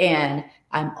 and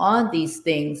I'm on these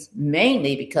things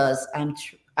mainly because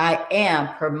I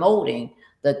am promoting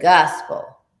the gospel.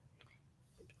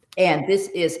 And this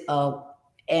is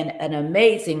an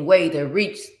amazing way to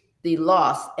reach the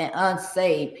lost and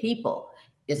unsaved people,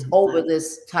 is over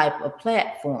this type of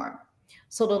platform.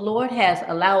 So the Lord has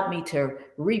allowed me to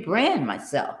rebrand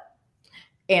myself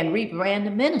and rebrand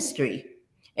the ministry.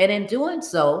 And in doing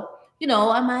so, you know,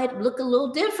 I might look a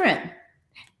little different,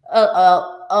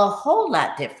 a whole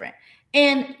lot different.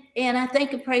 And I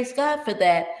thank and praise God for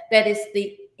that. That is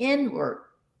the inward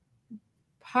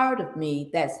part of me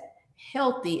that's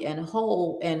healthy and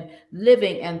whole and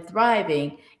living and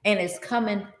thriving, and it's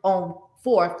coming on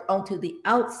forth onto the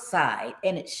outside,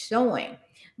 and it's showing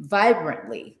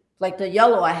vibrantly. Like the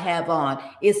yellow I have on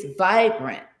is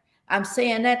vibrant. I'm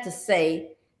saying that to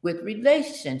say with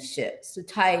relationships, to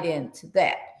tie it into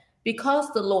that, because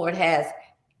the Lord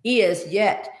is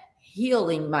yet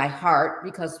healing my heart,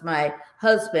 because my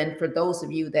husband, for those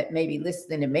of you that may be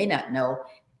listening and may not know,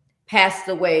 passed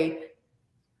away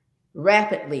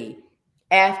rapidly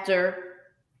after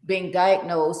being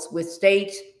diagnosed with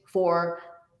stage 4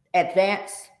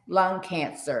 advanced lung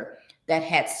cancer that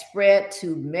had spread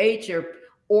to major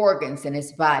organs in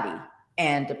his body,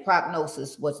 and the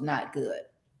prognosis was not good.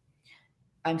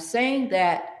 I'm saying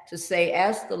that to say,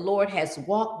 as the Lord has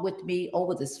walked with me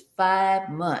over this 5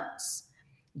 months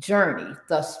journey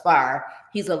thus far,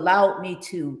 he's allowed me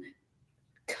to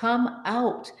come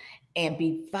out and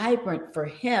be vibrant for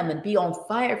him and be on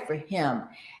fire for him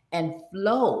and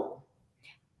flow.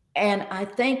 And I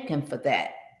thank him for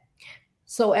that.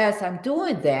 So as I'm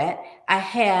doing that, I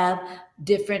have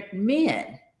different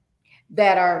men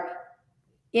that are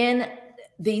in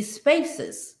these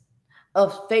spaces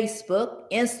of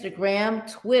Facebook, Instagram,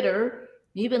 Twitter,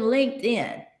 even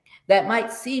LinkedIn, that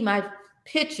might see my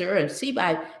picture and see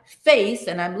my face,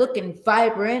 and I'm looking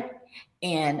vibrant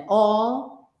and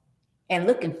all, and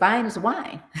looking fine as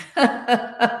wine.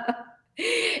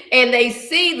 And they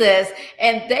see this,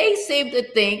 and they seem to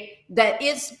think that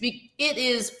it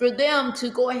is for them to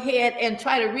go ahead and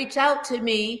try to reach out to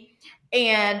me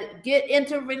and get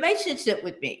into a relationship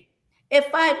with me in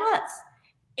 5 months.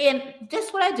 And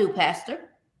just what I do, Pastor,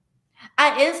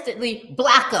 I instantly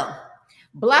block them.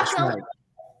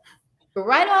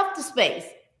 Right off the space.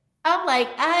 I'm like,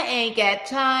 I ain't got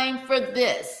time for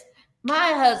this.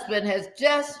 My husband has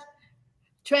just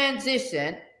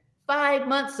transitioned 5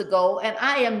 months ago, and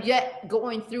I am yet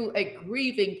going through a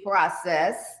grieving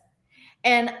process.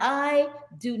 And I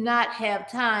do not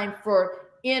have time for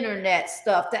internet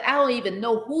stuff that I don't even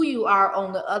know who you are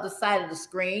on the other side of the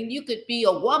screen. You could be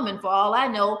a woman for all I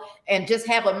know and just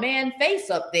have a man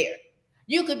face up there.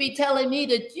 You could be telling me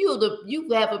that you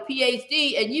have a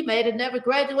PhD and you may have never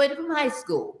graduated from high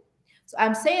school. So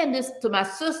I'm saying this to my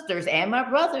sisters and my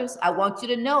brothers. I want you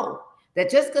to know that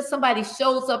just because somebody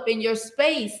shows up in your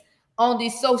space on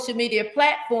these social media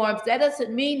platforms, that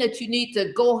doesn't mean that you need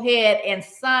to go ahead and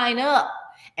sign up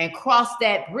and cross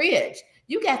that bridge.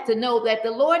 You got to know that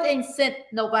the Lord ain't sent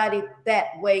nobody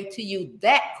that way to you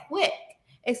that quick,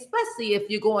 especially if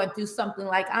you're going through something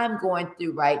like I'm going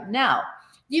through right now.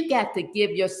 You got to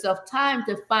give yourself time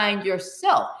to find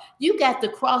yourself. You got to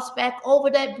cross back over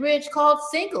that bridge called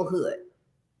singlehood.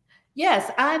 Yes,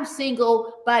 I'm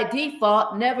single by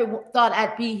default. Never thought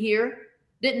I'd be here.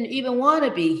 Didn't even want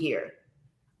to be here.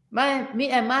 Me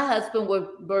and my husband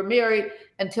were married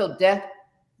until death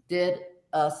did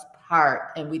us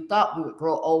part. And we thought we would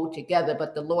grow old together,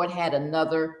 but the Lord had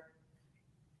another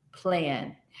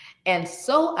plan. And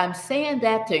so I'm saying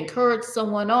that to encourage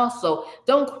someone also.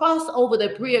 Don't cross over the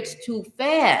bridge too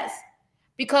fast,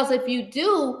 because if you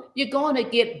do, you're going to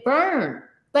get burned.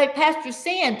 Like Pastor's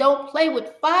saying, don't play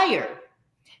with fire.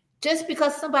 Just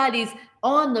because somebody's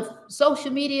on the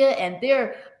social media and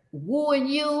they're wooing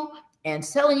you and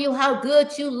telling you how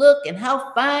good you look and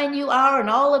how fine you are and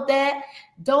all of that,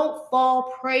 don't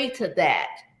fall prey to that.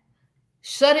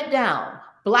 Shut it down.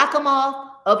 Block them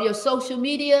off of your social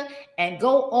media and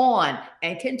go on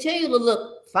and continue to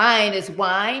look fine as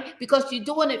wine, because you're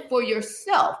doing it for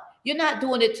yourself. You're not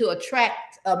doing it to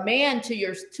attract a man to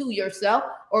yourself,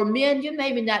 or men, you're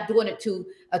maybe not doing it to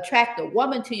attract a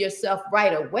woman to yourself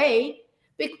right away,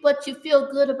 but you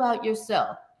feel good about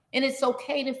yourself. And it's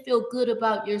okay to feel good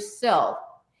about yourself.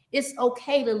 It's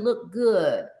okay to look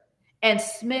good and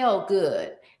smell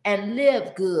good and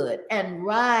live good and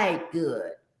ride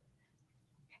good,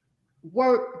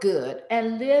 work good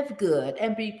and live good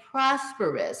and be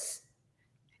prosperous,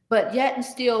 but yet and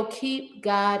still keep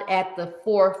God at the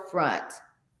forefront.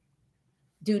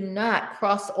 Do not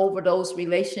cross over those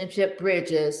relationship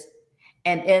bridges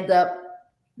and end up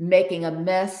making a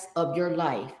mess of your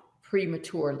life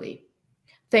prematurely.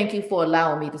 Thank you for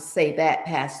allowing me to say that,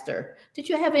 Pastor. Did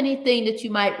you have anything that you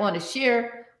might want to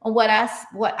share on what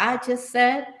I just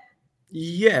said?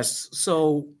 Yes.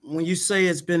 So when you say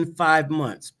it's been 5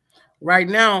 months, right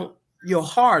now your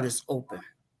heart is open,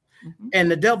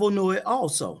 and the devil knew it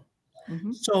also.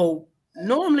 So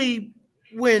normally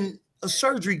when a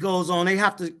surgery goes on, they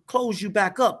have to close you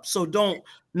back up, so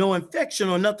no infection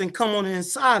or nothing come on the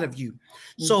inside of you.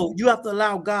 So you have to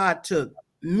allow God to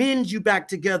mend you back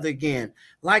together again.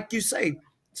 Like you say,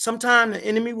 sometimes the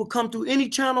enemy will come through any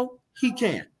channel he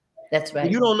can. That's right.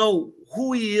 You don't know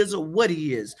who he is or what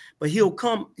he is, but he'll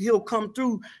come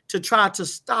through to try to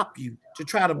stop you, to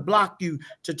try to block you,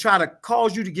 to try to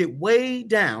cause you to get way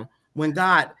down when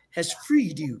God has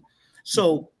freed you.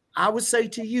 So I would say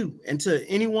to you and to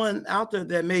anyone out there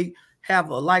that may have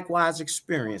a likewise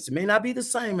experience, it may not be the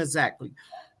same exactly.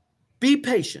 Be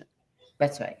patient.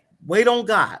 That's right. Wait on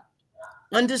God.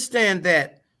 Understand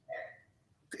that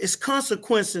it's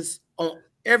consequences on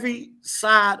every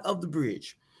side of the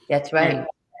bridge. That's right.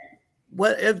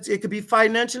 And it could be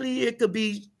financially, it could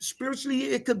be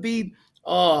spiritually, it could be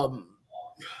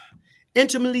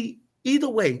intimately. Either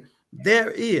way, there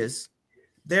is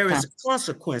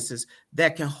consequences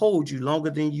that can hold you longer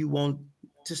than you want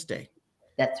to stay.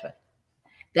 That's right.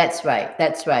 That's right.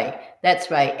 That's right.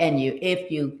 That's right. And if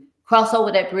you cross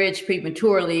over that bridge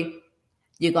prematurely,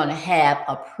 you're going to have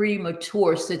a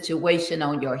premature situation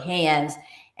on your hands.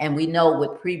 And we know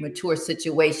with premature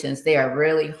situations, they are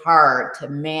really hard to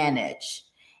manage.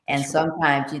 And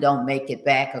sometimes you don't make it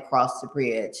back across the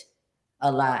bridge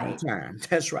alive.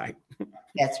 That's right.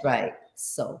 That's right.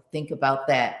 So think about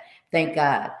that. Thank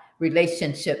God.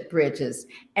 Relationship bridges.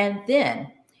 And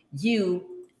then you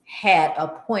had a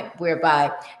point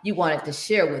whereby you wanted to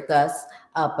share with us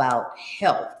about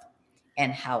health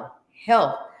and how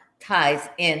health ties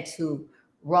into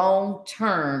wrong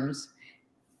turns,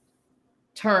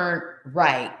 turn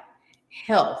right.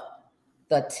 Health,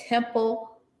 the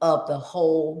temple of the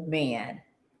whole man.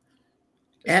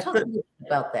 Talk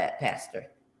about that, Pastor.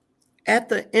 At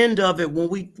the end of it, when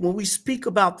we speak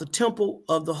about the temple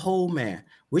of the whole man,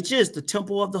 which is the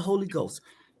temple of the Holy Ghost,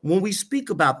 when we speak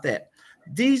about that,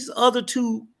 these other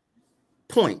 2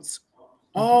 points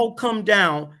all come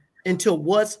down into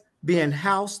what's being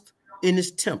housed in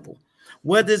this temple,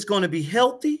 whether it's going to be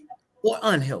healthy or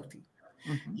unhealthy.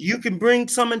 You can bring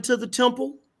some into the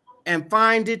temple and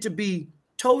find it to be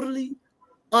totally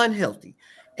unhealthy.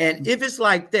 And if it's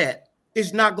like that,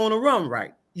 it's not going to run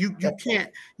right. You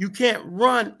can't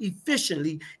run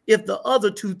efficiently if the other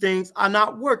 2 things are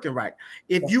not working right.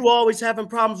 If you always having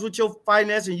problems with your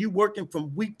finance and you working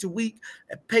from week to week,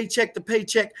 paycheck to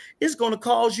paycheck, it's going to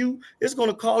cause you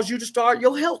to start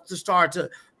your health to start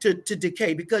to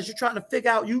decay, because you're trying to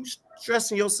figure out, you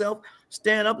stressing yourself,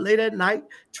 staying up late at night,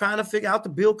 trying to figure out the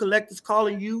bill collectors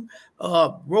calling you,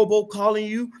 robo calling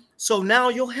you. So now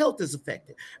your health is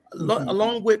affected.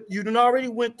 Along with, you done already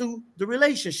went through the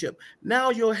relationship.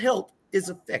 Now your health is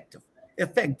affected.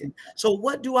 So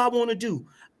what do I want to do?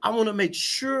 I want to make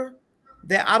sure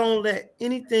that I don't let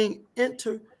anything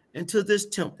enter into this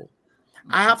temple.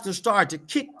 I have to start to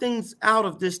kick things out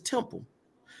of this temple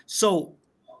so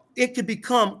it could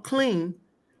become clean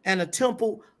and a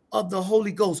temple of the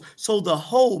Holy Ghost. So the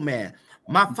whole man,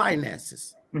 my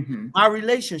finances, my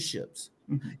relationships,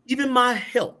 even my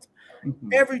health,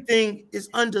 everything is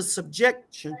under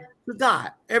subjection to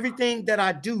God. Everything that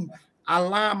I do, I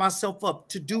line myself up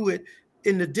to do it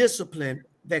in the discipline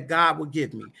that God will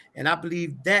give me. And I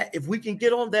believe that if we can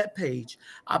get on that page,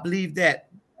 I believe that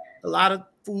a lot of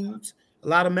foods, a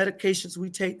lot of medications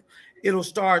we take, they'll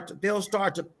start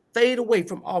to fade away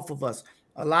from off of us.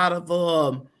 A lot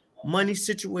of money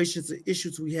situations and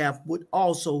issues we have would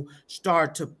also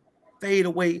start to fade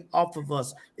away off of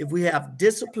us if we have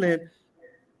discipline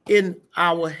in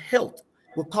our health.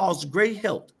 Will cause great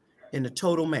health in the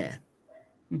total man.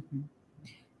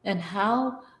 And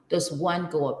how does one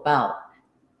go about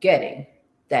getting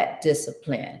that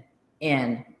discipline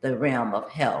in the realm of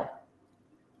health?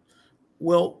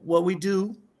 Well, what we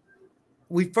do,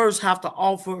 we first have to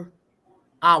offer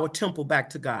our temple back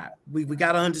to God. We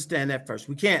got to understand that first.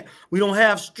 We don't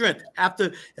have strength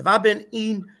after. If I've been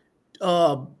eating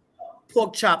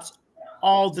pork chops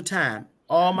all the time,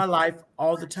 all my life,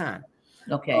 all the time,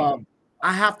 okay,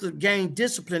 I have to gain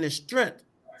discipline and strength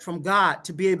from God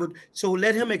to be able to, so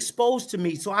let him expose to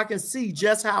me so I can see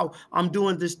just how I'm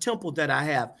doing this temple that I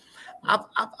have.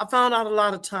 I found out a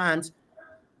lot of times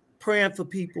praying for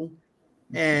people,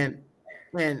 and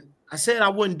I said I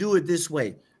wouldn't do it this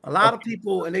way. A lot of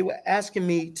people, and they were asking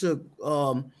me to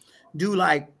do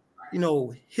like,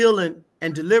 healing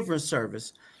and deliverance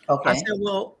service. Okay. I said,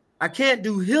 well, I can't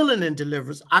do healing and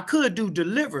deliverance. I could do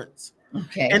deliverance,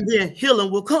 and then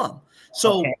healing will come.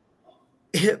 So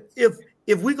if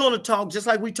we're going to talk just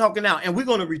like we're talking now, and we're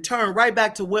going to return right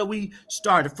back to where we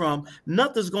started from,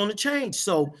 nothing's going to change.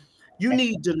 So you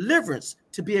need deliverance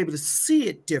to be able to see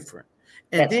it different.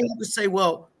 And then you can say,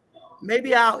 well,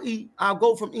 maybe I'll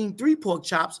go from eating 3 pork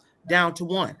chops down to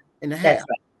 1.5.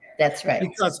 That's right.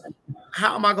 Because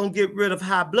how am I going to get rid of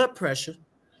high blood pressure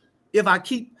if I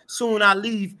keep, soon I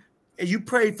leave and you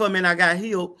prayed for me and I got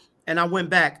healed and I went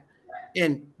back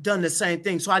and done the same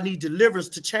thing. So I need deliverance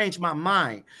to change my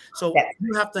mind. So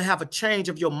you have to have a change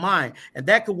of your mind, and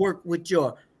that could work with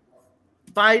your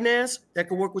finance, that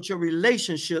could work with your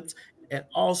relationships, and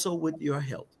also with your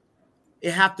health.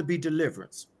 It have to be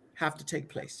deliverance. have to take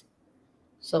place.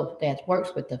 So that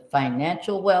works with the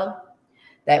financial wealth,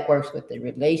 that works with the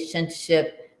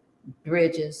relationship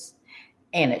bridges,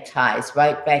 and it ties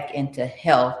right back into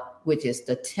health, which is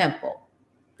the temple.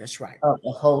 That's right. Of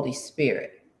the Holy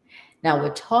Spirit. Now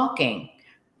we're talking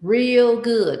real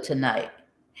good tonight.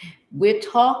 We're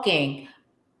talking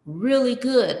really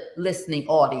good, listening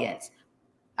audience.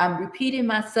 I'm repeating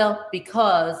myself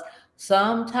because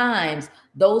sometimes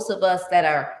those of us that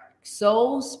are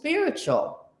so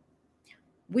spiritual,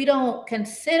 we don't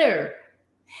consider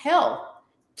health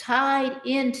tied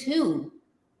into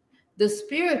the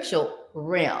spiritual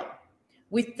realm.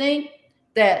 We think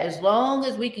that as long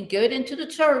as we can get into the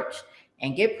church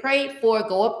and get prayed for,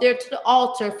 go up there to the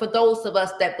altar, for those of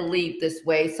us that believe this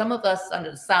way. Some of us,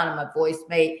 under the sound of my voice,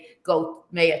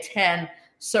 may attend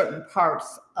certain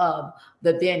parts of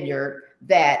the vineyard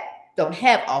that don't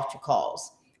have altar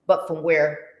calls. But from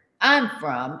where I'm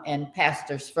from and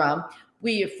pastors from,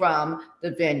 we are from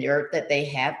the vineyard that they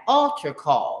have altar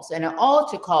calls. And an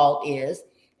altar call is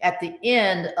at the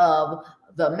end of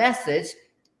the message,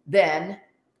 then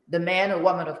the man or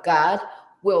woman of God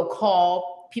will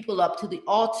call people up to the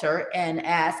altar and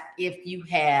ask if you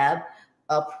have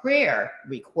a prayer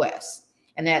request.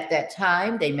 And at that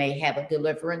time, they may have a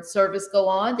deliverance service go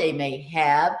on. They may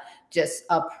have just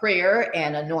a prayer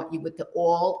and anoint you with the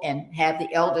oil and have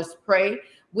the elders pray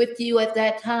with you at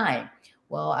that time.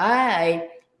 Well, I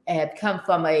had come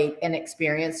from an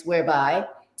experience whereby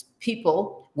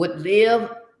people would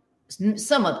live,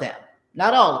 some of them,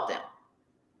 not all of them.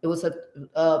 It was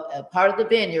a part of the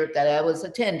vineyard that I was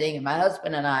attending, and my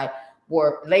husband and I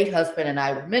were, late husband and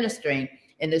I were ministering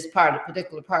in this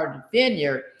particular part of the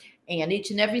vineyard. And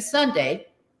each and every Sunday,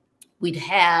 we'd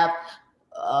have,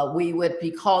 we would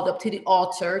be called up to the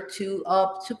altar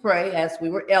to pray, as we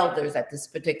were elders at this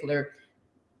particular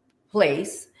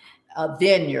place, a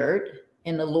vineyard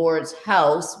in the Lord's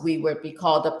house. We would be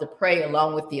called up to pray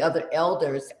along with the other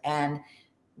elders, and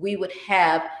we would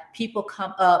have people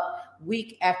come up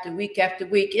week after week after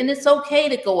week. And it's okay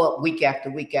to go up week after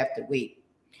week after week.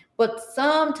 But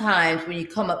sometimes when you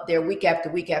come up there week after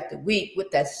week after week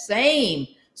with that same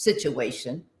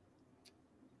situation,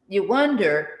 you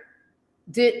wonder,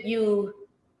 did you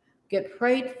get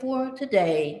prayed for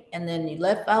today and then you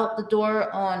left out the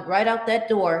door right out that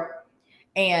door,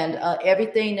 and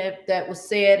everything that was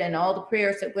said and all the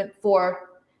prayers that went forth,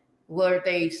 were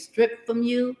they stripped from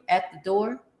you at the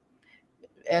door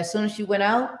as soon as you went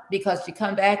out? Because you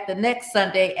come back the next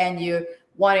Sunday and you're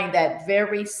wanting that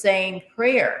very same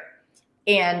prayer.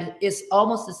 And it's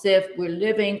almost as if we're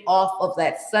living off of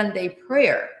that Sunday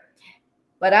prayer.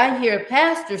 But I hear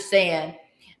pastors saying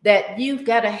that you've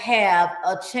got to have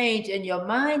a change in your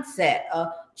mindset,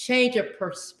 a change of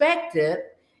perspective.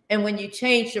 And when you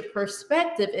change your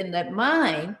perspective in that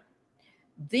mind,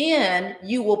 then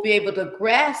you will be able to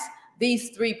grasp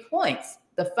these 3 points: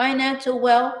 the financial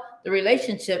wealth, the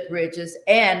relationship bridges,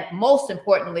 and most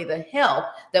importantly, the health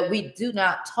that we do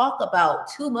not talk about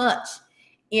too much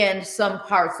in some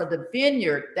parts of the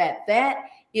vineyard. That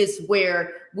is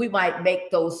where we might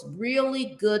make those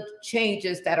really good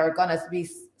changes that are going to be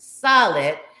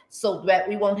solid, so that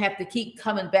we won't have to keep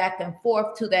coming back and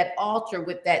forth to that altar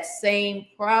with that same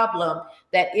problem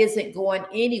that isn't going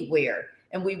anywhere.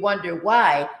 And we wonder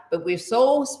why, but we're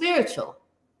so spiritual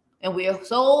and we are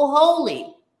so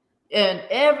holy and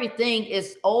everything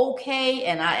is okay.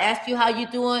 And I ask you how you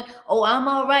doing. Oh, I'm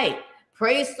all right.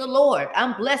 Praise the Lord.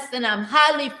 I'm blessed and I'm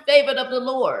highly favored of the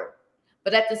Lord.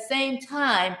 But at the same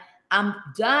time, I'm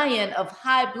dying of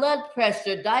high blood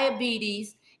pressure,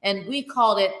 diabetes, and we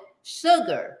call it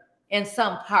sugar in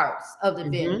some parts of the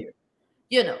vineyard,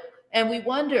 and we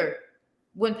wonder,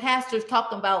 when pastors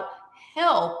talking about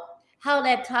health, how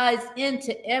that ties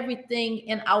into everything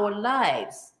in our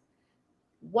lives.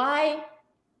 Why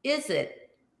is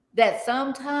it that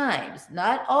sometimes,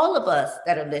 not all of us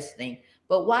that are listening,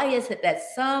 but why is it that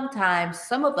sometimes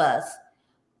some of us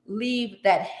leave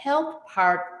that health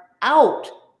part out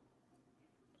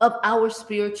of our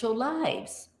spiritual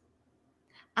lives?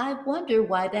 I wonder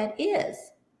why that is.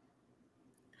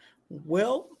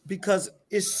 Well, because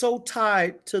it's so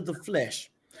tied to the flesh.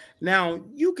 Now,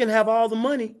 you can have all the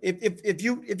money if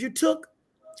you took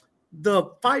the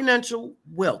financial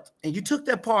wealth and you took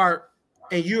that part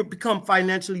and you become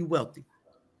financially wealthy,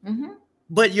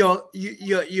 but your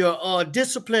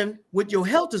discipline with your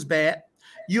health is bad.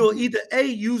 You'll either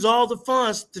use all the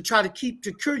funds to try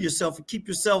to cure yourself and keep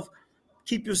yourself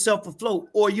afloat,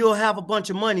 or you'll have a bunch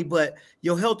of money, but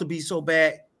your health will be so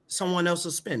bad someone else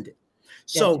will spend it.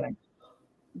 So right.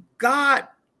 God's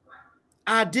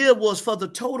idea was for the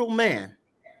total man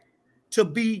to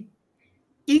be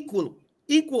equal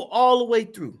all the way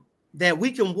through, that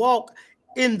we can walk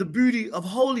in the beauty of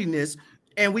holiness,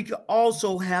 and we can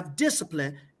also have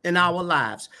discipline in our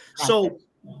lives. So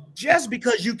just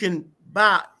because you can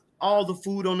buy all the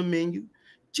food on the menu,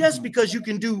 just because you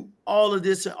can do all of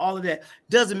this and all of that,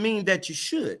 doesn't mean that you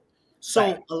should.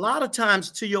 So a lot of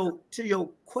times, to your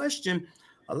question,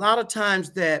 a lot of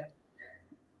times that,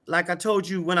 like I told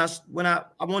you when I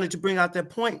wanted to bring out that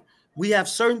point, we have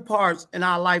certain parts in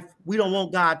our life we don't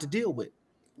want God to deal with.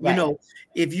 You know,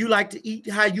 if you like to eat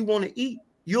how you want to eat,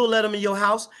 you'll let them in your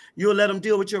house. You'll let them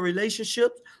deal with your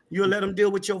relationships. You'll let them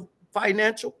deal with your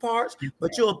financial parts,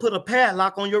 but you'll put a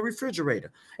padlock on your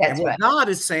refrigerator. And what God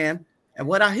is saying, and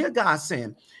what I hear God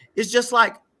saying, is just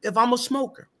like, if I'm a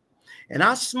smoker and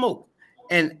I smoke,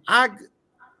 and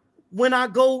when I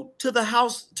go to the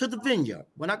house, to the vineyard,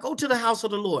 when I go to the house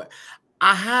of the Lord,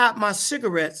 I hide my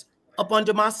cigarettes up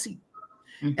under my seat.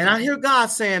 And I hear God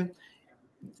saying,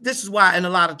 this is why in a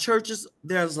lot of churches,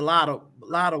 there's a lot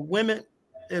of women,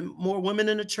 and more women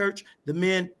in the church. The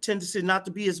men tend to not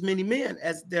to be as many men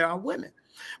as there are women.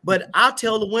 But I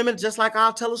tell the women, just like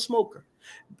I'll tell a smoker,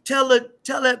 tell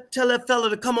that fella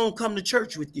to come to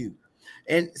church with you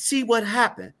and see what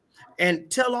happened.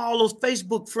 And tell all those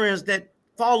Facebook friends that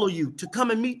follow you to come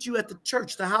and meet you at the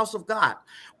church, the house of God.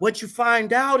 What you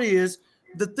find out is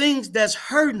the things that's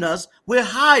hurting us, we're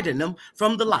hiding them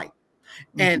from the light.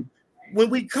 And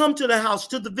when we come to the house,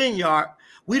 to the vineyard,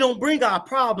 we don't bring our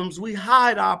problems. We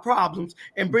hide our problems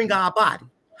and bring our body.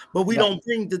 But we don't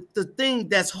bring the thing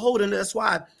that's holding. That's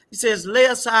why he says, lay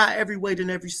aside every weight and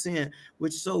every sin,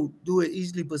 which so do it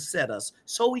easily beset us.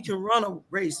 So we can run a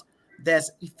race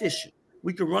that's efficient.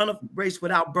 We can run a race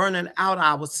without burning out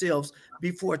ourselves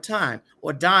before time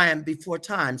or dying before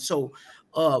time. So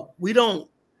we don't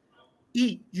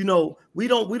eat, we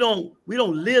don't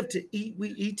live to eat. We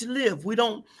eat to live. We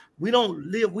don't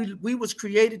live. We was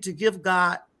created to give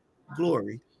God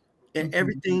glory in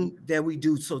everything that we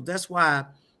do. So that's why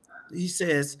he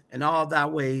says, in all thy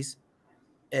ways,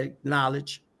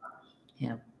 acknowledge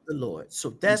the Lord.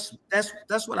 So that's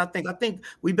what I think. I think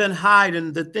we've been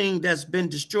hiding the thing that's been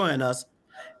destroying us.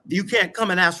 You can't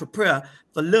come and ask for prayer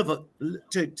for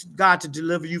God to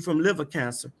deliver you from liver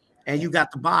cancer, and you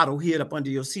got the bottle hid up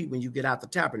under your seat when you get out the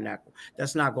tabernacle.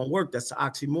 That's not going to work. That's an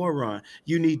oxymoron.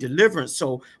 You need deliverance.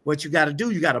 So what you got to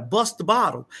do, you got to bust the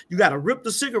bottle. You got to rip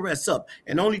the cigarettes up.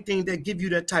 And the only thing that give you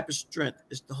that type of strength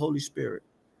is the Holy Spirit.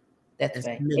 That's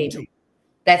right.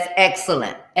 That's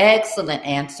excellent. Excellent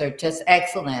answer. Just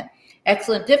excellent.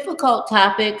 Excellent. Difficult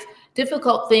topics,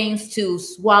 difficult things to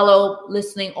swallow,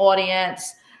 listening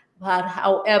audience. But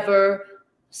however,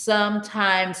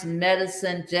 sometimes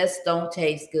medicine just don't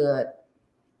taste good.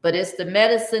 But it's the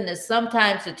medicine that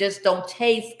sometimes it just don't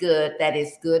taste good that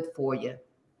is good for you.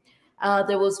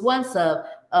 There was once a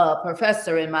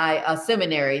professor in my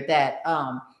seminary that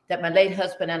my late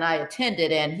husband and I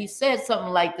attended, and he said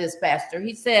something like this, Pastor.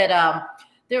 He said,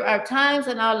 there are times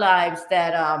in our lives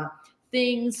that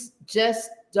things just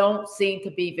don't seem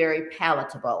to be very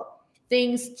palatable.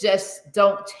 Things just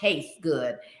don't taste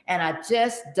good, and I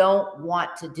just don't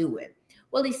want to do it.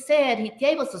 Well, he said, he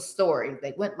gave us a story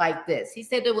that went like this. He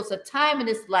said there was a time in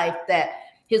his life that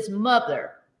his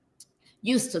mother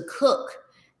used to cook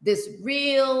this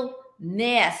real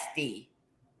nasty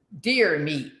deer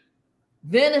meat,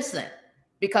 venison,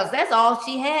 because that's all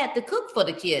she had to cook for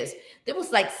the kids. There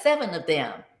was like 7 of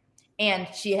them, and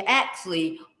she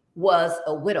actually was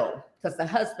a widow because the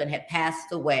husband had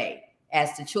passed away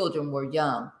as the children were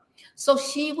young. So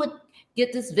she would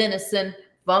get this venison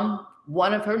from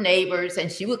one of her neighbors and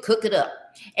she would cook it up.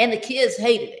 And the kids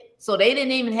hated it. So they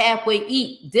didn't even halfway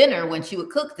eat dinner when she would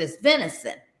cook this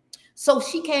venison. So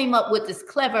she came up with this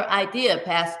clever idea,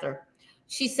 Pastor.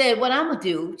 She said, what I'm going to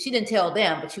do, she didn't tell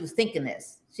them, but she was thinking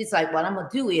this. She's like, what I'm going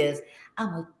to do is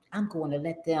I'm going to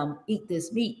let them eat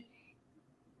this meat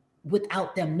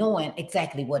without them knowing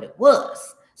exactly what it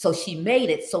was. So she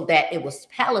made it so that it was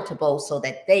palatable so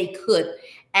that they could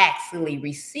actually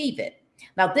receive it.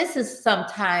 Now, this is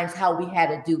sometimes how we had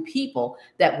to do people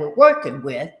that we're working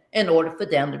with in order for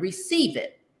them to receive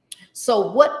it.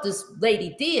 So what this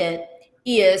lady did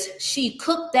is she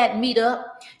cooked that meat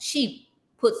up. She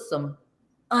put some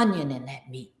onion in that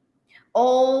meat.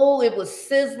 Oh, it was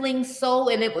sizzling so,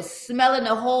 and it was smelling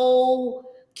the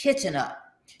whole kitchen up.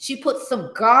 She put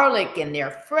some garlic in there,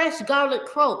 fresh garlic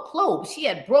cloves. She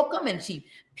had broke them and she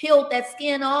peeled that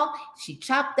skin off. She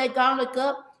chopped that garlic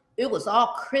up. It was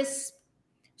all crisp.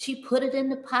 She put it in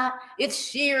the pot. It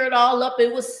seared all up.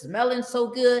 It was smelling so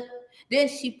good. Then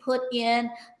she put in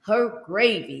her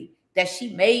gravy, that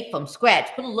she made from scratch.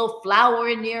 Put a little flour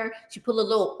in there. She put a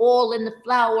little oil in the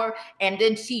flour, and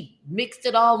then she mixed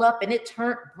it all up, and it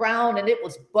turned brown, and it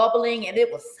was bubbling, and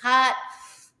it was hot.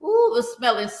 Ooh, it was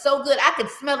smelling so good. I can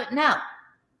smell it now.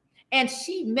 And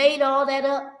she made all that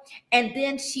up, and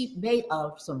then she made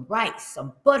some rice,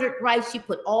 some buttered rice. She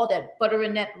put all that butter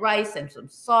in that rice and some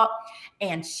salt,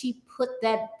 and she put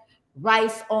that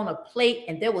rice on a plate,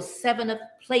 and there was 7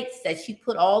 plates that she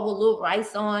put all the little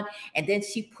rice on, and then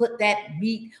she put that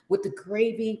meat with the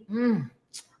gravy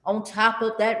on top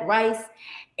of that rice,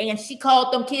 and she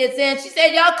called them kids in. She said,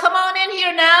 y'all come on in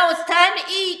here now. It's time to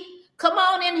eat. Come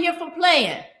on in here from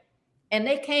playing. And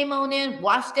they came on in,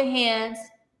 washed their hands,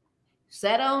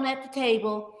 sat on at the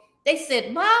table. They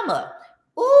said, Mama,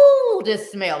 ooh,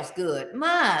 this smells good.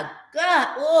 My God,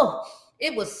 oh,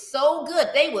 it was so good.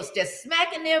 They was just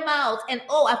smacking their mouths. And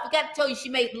oh, I forgot to tell you, she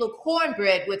made a little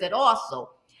cornbread with it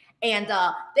also. And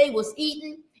they was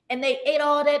eating, and they ate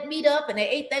all that meat up, and they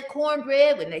ate that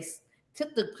cornbread, and they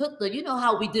took the, you know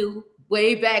how we do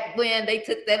way back when, they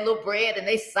took that little bread and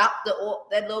they sopped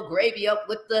that little gravy up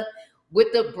with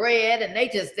the bread, and they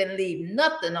just didn't leave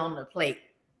nothing on the plate.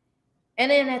 And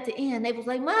then at the end, they was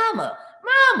like, Mama,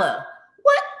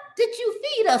 what did you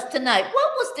feed us tonight?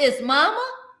 What was this,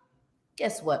 Mama?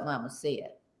 Guess what Mama said?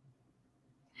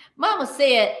 Mama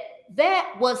said,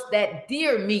 that was that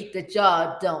deer meat that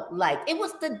y'all don't like. It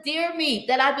was the deer meat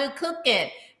that I've been cooking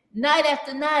night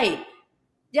after night.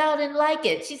 Y'all didn't like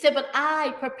it. She said, but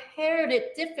I prepared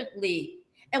it differently.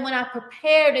 And when I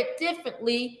prepared it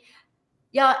differently,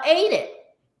 y'all ate it.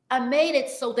 I made it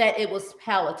so that it was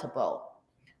palatable.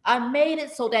 I made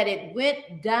it so that it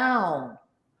went down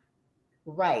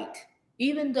right,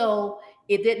 even though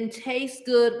it didn't taste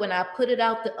good when I put it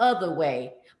out the other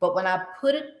way. But when I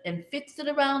put it and fixed it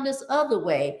around this other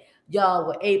way, y'all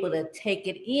were able to take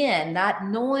it in, not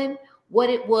knowing what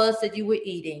it was that you were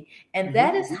eating. And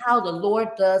that is how the Lord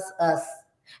does us.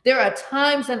 There are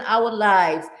times in our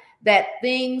lives that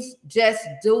things just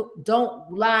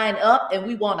don't line up, and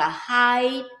we want to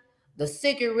hide the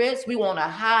cigarettes, we want to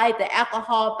hide the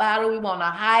alcohol bottle, we want to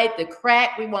hide the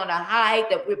crack, we want to hide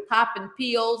that we're popping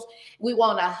pills, we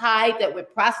want to hide that we're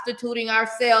prostituting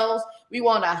ourselves, we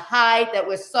want to hide that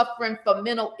we're suffering from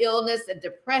mental illness and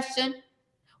depression,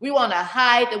 we want to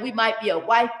hide that we might be a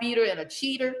wife beater and a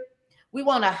cheater. We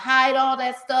want to hide all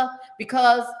that stuff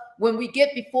because when we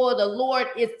get before the Lord,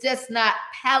 it's just not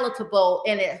palatable,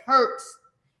 and it hurts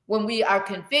when we are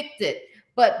convicted.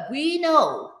 But we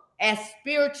know, as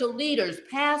spiritual leaders,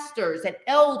 pastors, and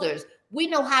elders, we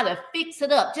know how to fix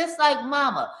it up. Just like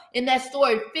Mama in that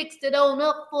story fixed it on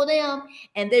up for them,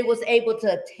 and they was able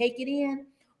to take it in.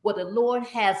 Well, the Lord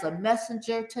has a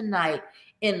messenger tonight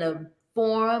in the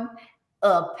form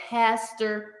of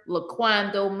Pastor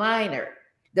Laquando Minor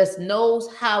that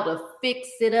knows how to fix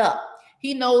it up.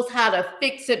 He knows how to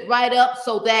fix it right up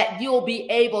so that you'll be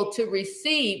able to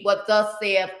receive what thus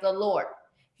saith the Lord.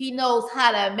 He knows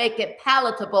how to make it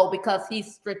palatable because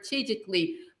he's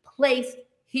strategically placed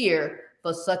here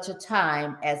for such a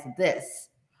time as this.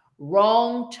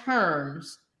 Wrong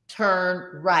turns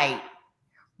turn right.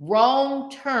 Wrong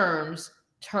turns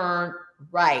turn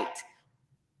right.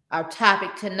 Our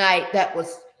topic tonight that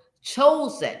was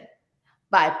chosen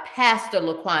by Pastor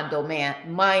Laquando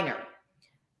Minor.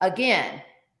 Again,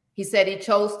 he said he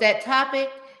chose that topic.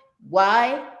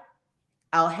 Why?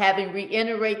 I'll have him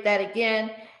reiterate that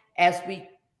again as we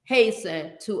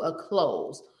hasten to a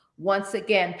close. Once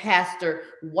again, Pastor,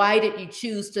 why did you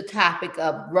choose the topic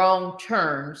of wrong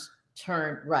turns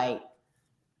turn right?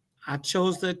 I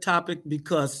chose that topic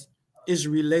because it's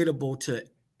relatable to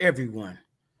everyone,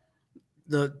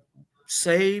 the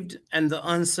saved and the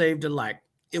unsaved alike.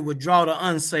 It would draw the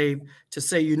unsaved to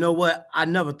say, you know what? I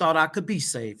never thought I could be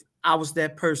saved. I was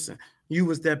that person. You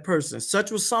was that person.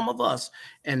 Such was some of us.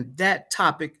 And that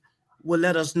topic will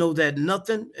let us know that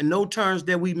nothing and no turns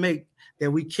that we make,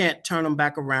 that we can't turn them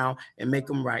back around and make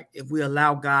them right. If we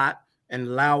allow God and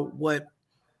allow what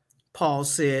Paul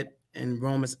said in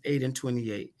Romans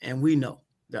 8:28. And we know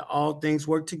that all things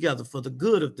work together for the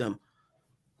good of them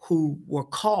who were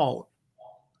called.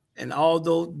 And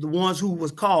although the ones who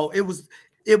was called,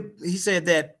 he said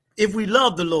that if we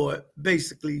love the Lord,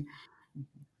 basically,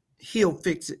 he'll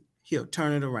fix it. He'll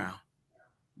turn it around.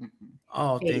 Mm-hmm.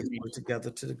 All things work together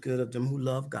to the good of them who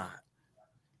love God.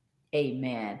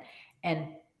 Amen. And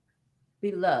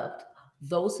beloved,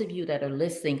 those of you that are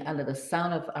listening under the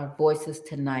sound of our voices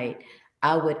tonight,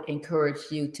 I would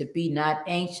encourage you to be not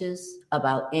anxious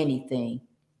about anything,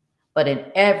 but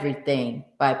in everything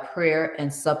by prayer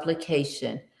and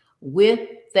supplication with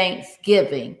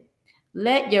thanksgiving.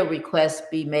 Let your requests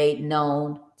be made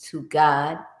known to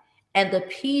God, and the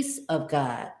peace of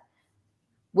God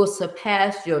will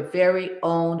surpass your very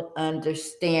own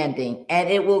understanding, and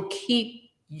it will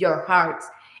keep your hearts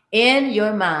and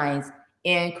your minds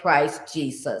in Christ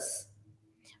Jesus.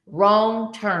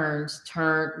 Wrong turns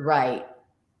turned right.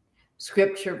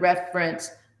 Scripture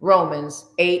reference Romans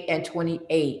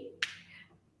 8:28.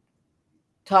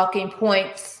 Talking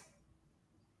points: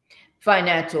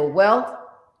 financial wealth,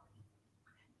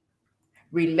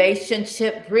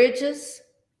 relationship bridges,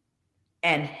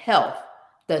 and health,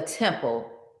 the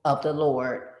temple of the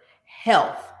Lord.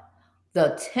 Health,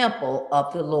 the temple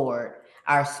of the Lord.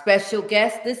 Our special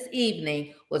guest this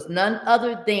evening was none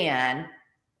other than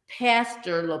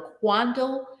Pastor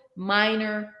Laquando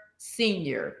Minor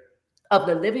Sr. of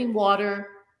the Living Water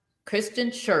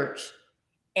Christian Church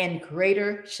in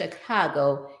Greater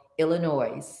Chicago,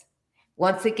 Illinois.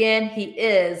 Once again, he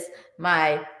is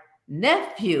my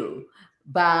nephew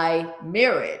by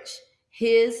marriage.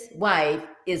 His wife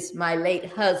is my late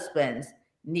husband's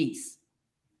niece.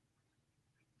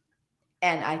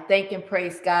 And I thank and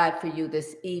praise God for you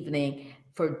this evening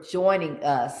for joining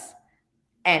us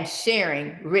and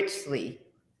sharing richly.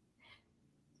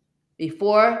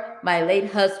 Before my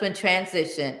late husband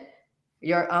transitioned,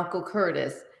 your Uncle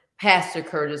Curtis, Pastor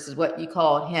Curtis is what you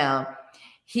called him,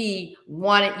 he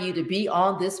wanted you to be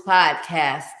on this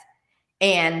podcast.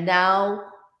 And now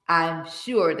I'm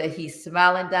sure that he's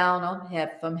smiling down on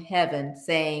from heaven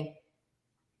saying,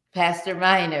 Pastor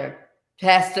Minor,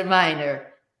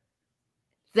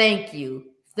 thank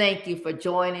you. Thank you for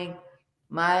joining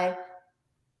my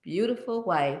beautiful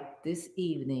wife this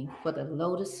evening for the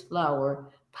Lotus Flower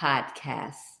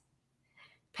podcast.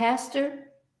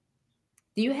 Pastor,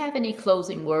 do you have any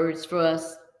closing words for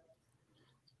us?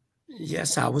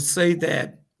 Yes, I would say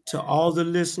that to all the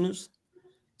listeners,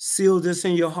 seal this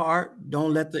in your heart.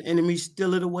 Don't let the enemy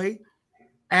steal it away.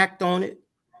 Act on it.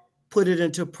 Put it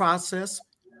into process,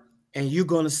 and you're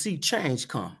going to see change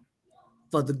come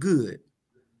for the good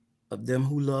of them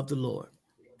who love the Lord.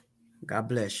 God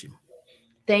bless you.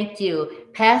 Thank you.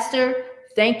 Pastor,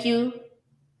 thank you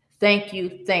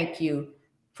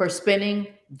for spending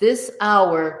this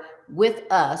hour with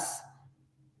us,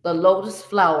 the Lotus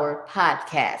Flower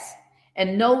podcast.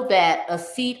 And know that a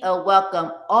seat of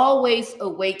welcome always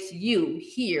awaits you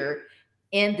here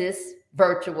in this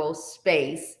virtual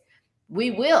space.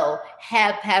 We will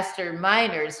have Pastor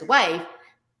Minor's wife,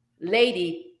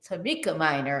 Lady Tamika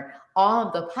Minor,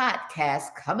 on the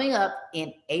podcast coming up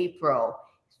in April.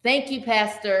 Thank you,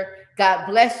 Pastor. God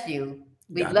bless you.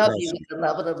 We love you with the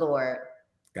love of the Lord.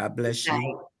 God bless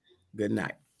you. Good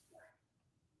night.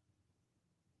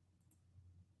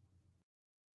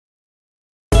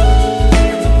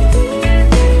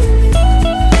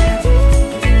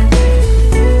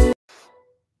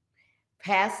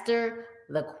 Pastor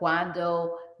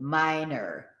Laquando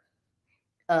Minor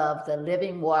of the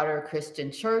Living Water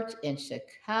Christian Church in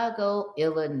Chicago,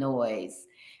 Illinois.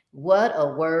 What a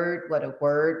word, what a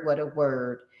word, what a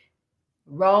word.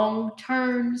 Wrong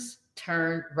turns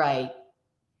turned right.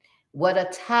 What a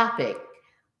topic,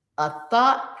 a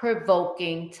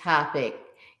thought-provoking topic.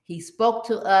 He spoke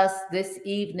to us this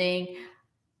evening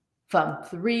from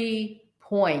 3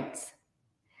 points: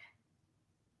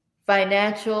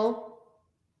 financial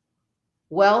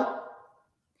wealth,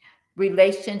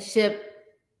 relationship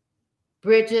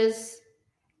bridges,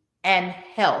 and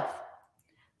health,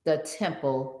 the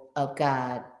temple of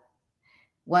God.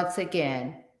 Once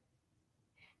again,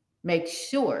 make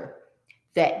sure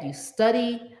that you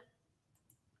study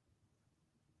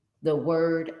the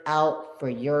word out for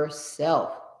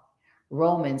yourself.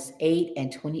 Romans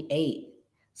 8:28.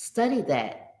 Study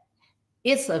that.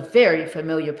 It's a very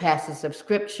familiar passage of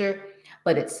scripture,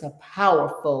 but it's a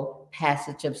powerful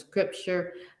passage of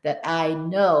scripture that I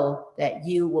know that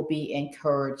you will be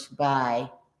encouraged by.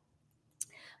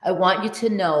 I want you to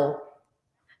know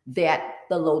that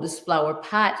the Lotus Flower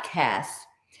podcast,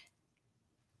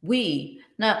 we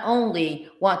not only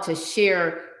want to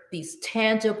share these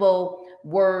tangible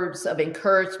words of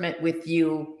encouragement with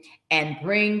you and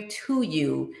bring to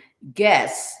you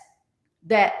guests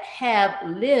that have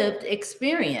lived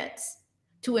experience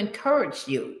to encourage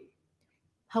you.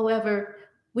 However,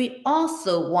 we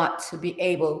also want to be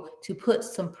able to put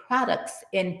some products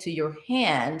into your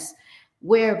hands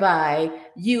whereby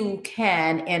you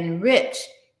can enrich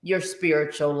your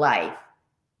spiritual life.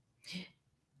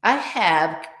 I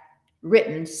have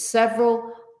written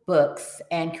several books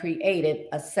and created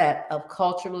a set of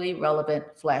culturally relevant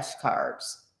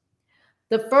flashcards.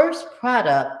 The first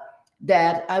product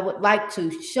that I would like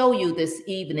to show you this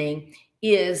evening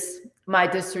is my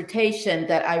dissertation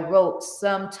that I wrote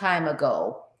some time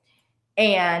ago.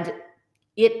 And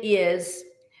It is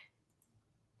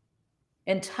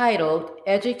entitled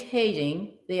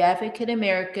Educating the African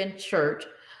American Church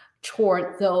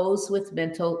Toward Those with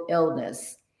Mental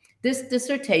Illness. This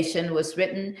dissertation was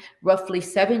written roughly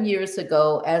 7 years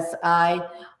ago as I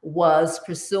was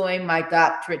pursuing my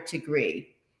doctorate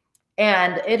degree.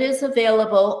 And it is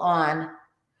available on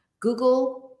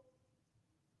Google.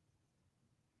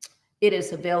 It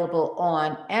is available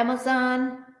on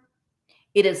Amazon.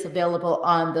 It is available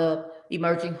on the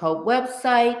Emerging Hope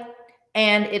website,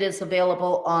 and it is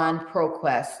available on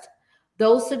ProQuest.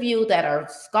 Those of you that are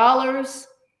scholars,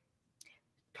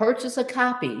 purchase a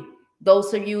copy.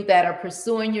 Those of you that are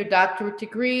pursuing your doctorate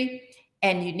degree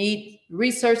and you need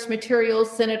research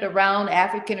materials centered around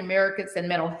African Americans and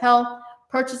mental health,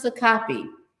 purchase a copy.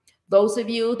 Those of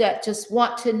you that just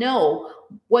want to know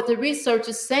what the research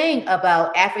is saying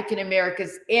about African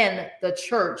Americans in the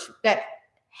church that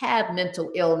have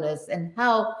mental illness and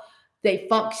how they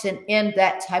function in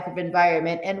that type of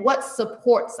environment and what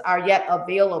supports are yet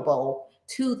available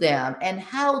to them and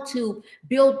how to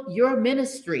build your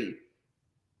ministry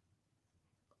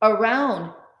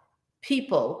around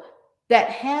people that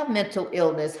have mental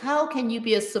illness. How can you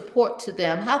be a support to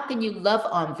them? How can you love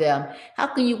on them? How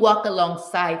can you walk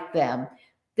alongside them?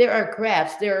 There are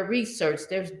graphs, there are research,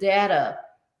 there's data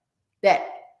that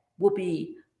will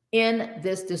be in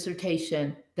this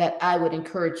dissertation that I would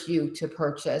encourage you to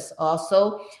purchase.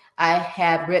 Also, I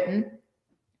have written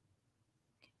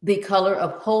The Color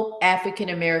of Hope, African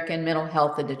American Mental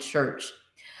Health in the Church.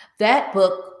 That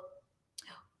book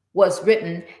was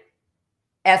written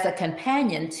as a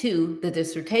companion to the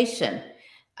dissertation.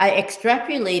 I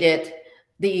extrapolated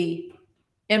the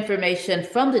information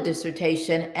from the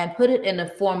dissertation and put it in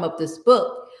the form of this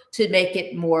book to make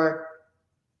it more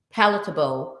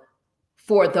palatable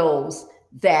for those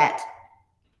that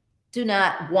do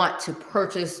not want to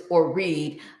purchase or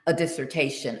read a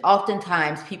dissertation.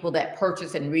 Oftentimes, people that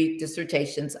purchase and read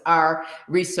dissertations are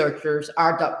researchers,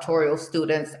 are doctoral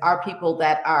students, are people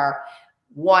that are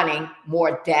wanting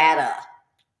more data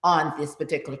on this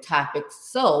particular topic.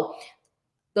 So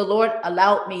the Lord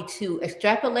allowed me to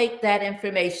extrapolate that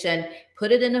information,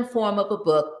 put it in the form of a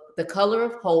book, The Color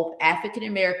of Hope, African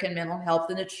American Mental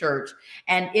Health in the Church,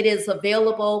 and it is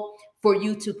available for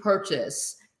you to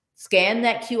purchase. Scan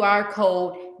that QR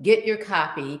code, get your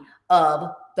copy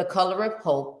of The Color of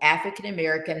Hope, African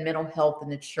American Mental Health in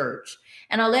the Church.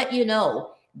 And I'll let you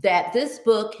know that this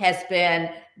book has been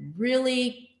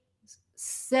really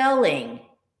selling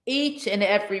each and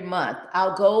every month.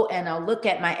 I'll go and I'll look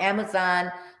at my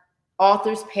Amazon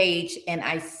authors page and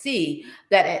I see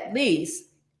that at least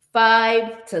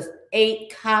 5 to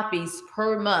 8 copies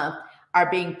per month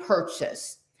are being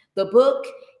purchased. The book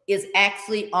is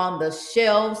actually on the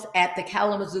shelves at the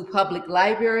Kalamazoo Public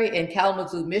Library in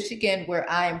Kalamazoo, Michigan, where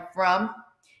I am from.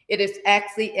 It is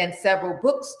actually in several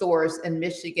bookstores in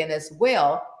Michigan as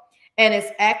well. And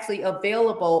it's actually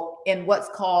available in what's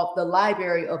called the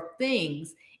Library of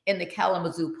Things in the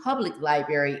Kalamazoo Public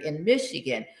Library in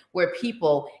Michigan, where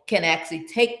people can actually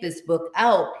take this book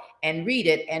out and read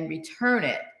it and return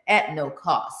it at no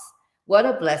cost. What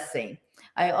a blessing.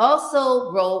 I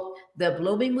also wrote the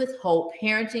Blooming with Hope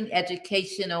Parenting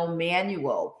Educational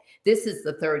Manual. This is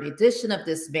the 3rd edition of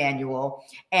this manual,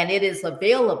 and it is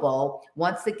available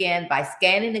once again by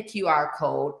scanning the QR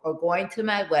code or going to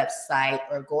my website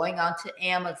or going onto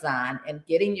Amazon and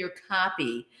getting your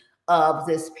copy of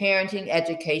this parenting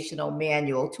educational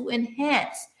manual to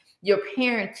enhance your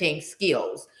parenting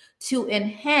skills, to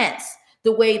enhance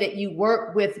the way that you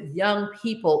work with young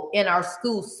people in our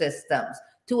school systems,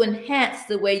 to enhance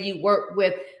the way you work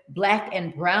with Black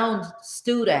and Brown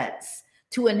students,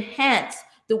 to enhance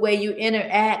the way you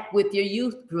interact with your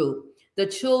youth group, the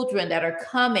children that are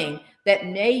coming that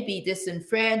may be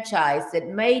disenfranchised, that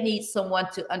may need someone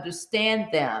to understand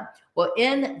them. Well,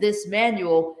 in this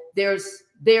manual, there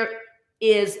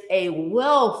is a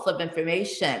wealth of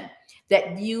information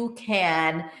that you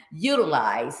can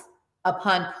utilize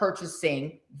upon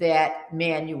purchasing that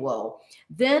manual.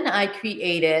 Then I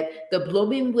created the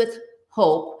Blooming with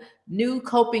Hope New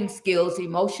Coping Skills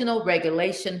Emotional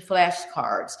Regulation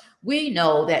Flashcards. We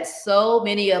know that so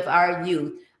many of our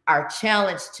youth are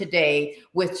challenged today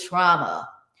with trauma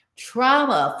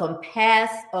from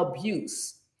past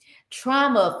abuse,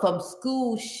 trauma from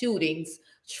school shootings,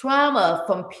 trauma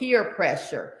from peer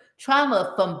pressure,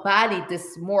 trauma from body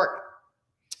dysmorphic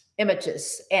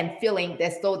images and feeling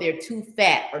as though they're too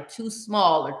fat or too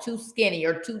small or too skinny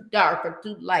or too dark or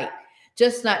too light,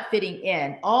 just not fitting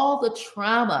in. All the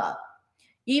trauma,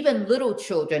 even little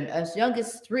children as young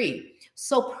as 3.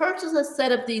 So purchase a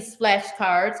set of these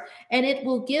flashcards, and it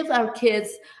will give our kids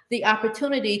the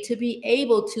opportunity to be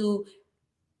able to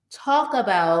talk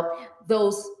about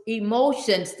those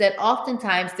emotions that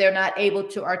oftentimes they're not able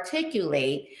to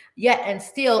articulate yet. And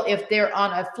still, if they're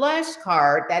on a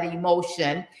flashcard, that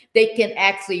emotion, they can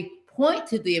actually point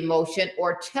to the emotion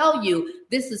or tell you,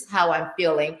 this is how I'm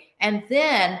feeling. And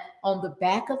then on the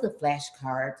back of the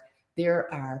flashcard,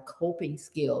 there are coping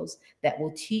skills that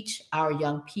will teach our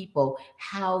young people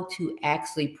how to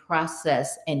actually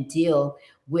process and deal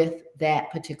with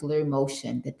that particular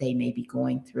emotion that they may be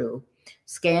going through.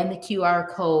 Scan the QR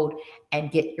code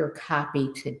and get your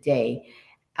copy today.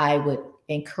 I would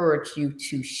encourage you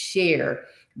to share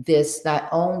this not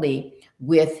only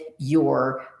with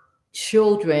your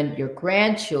children, your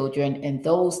grandchildren, and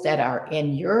those that are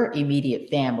in your immediate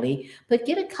family, but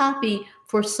get a copy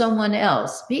for someone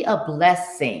else. Be a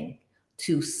blessing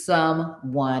to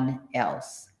someone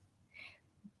else.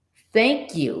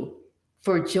 Thank you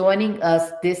for joining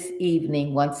us this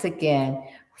evening once again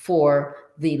for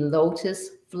the Lotus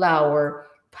Flower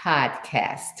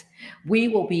Podcast. We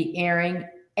will be airing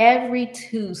every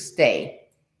Tuesday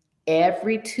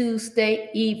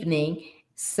evening,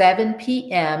 7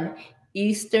 p.m.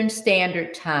 Eastern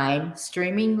Standard Time,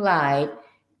 streaming live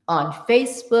on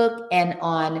Facebook and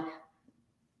on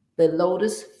the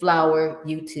Lotus Flower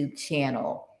YouTube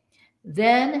channel.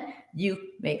 Then you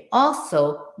may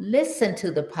also listen to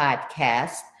the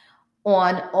podcast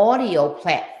on audio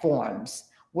platforms,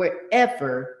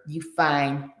 wherever you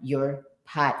find your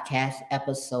podcast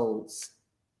episodes.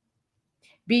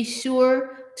 Be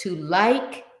sure to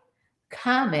like,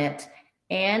 comment,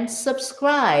 and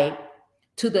subscribe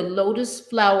to the Lotus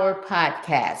Flower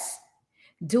Podcast.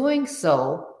 Doing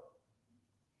so,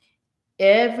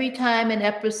 every time an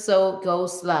episode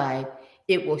goes live,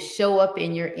 it will show up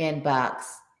in your inbox,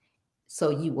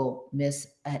 so you will miss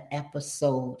an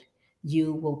episode.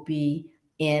 You will be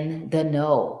in the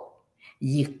know.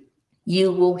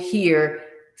 You will hear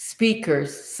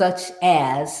speakers such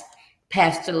as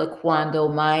Pastor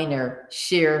Laquando Minor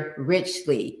share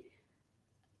richly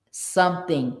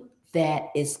something that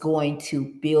is going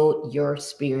to build your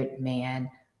spirit man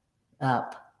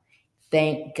up.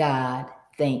 Thank God,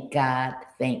 thank God,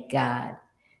 thank God.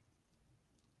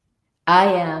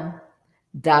 I am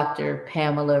Dr.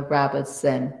 Pamela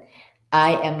Robinson.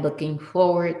 I am looking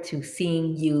forward to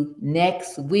seeing you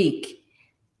next week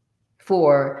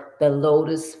for the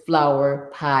Lotus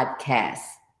Flower Podcast.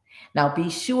 Now be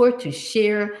sure to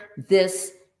share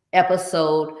this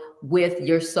episode with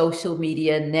your social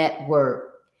media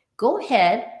network. Go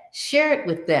ahead, share it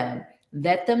with them.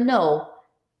 Let them know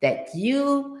that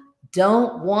you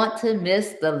don't want to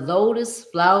miss the Lotus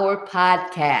Flower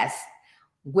Podcast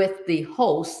with the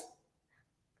host,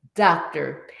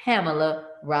 Dr. Pamela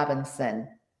Robinson.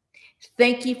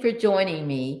 Thank you for joining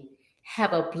me.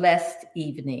 Have a blessed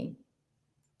evening.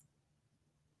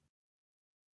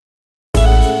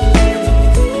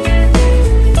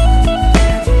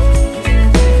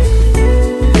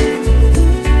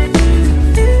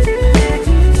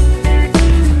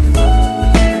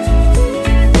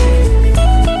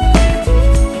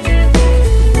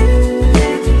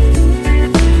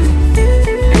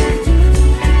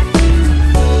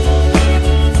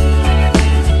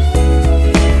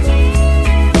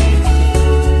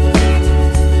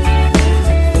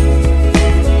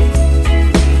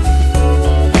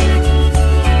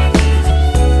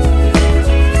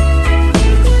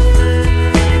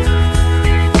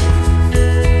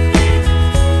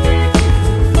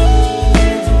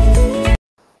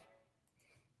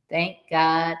 Thank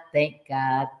God, thank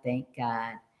God, thank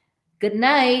God. Good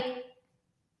night.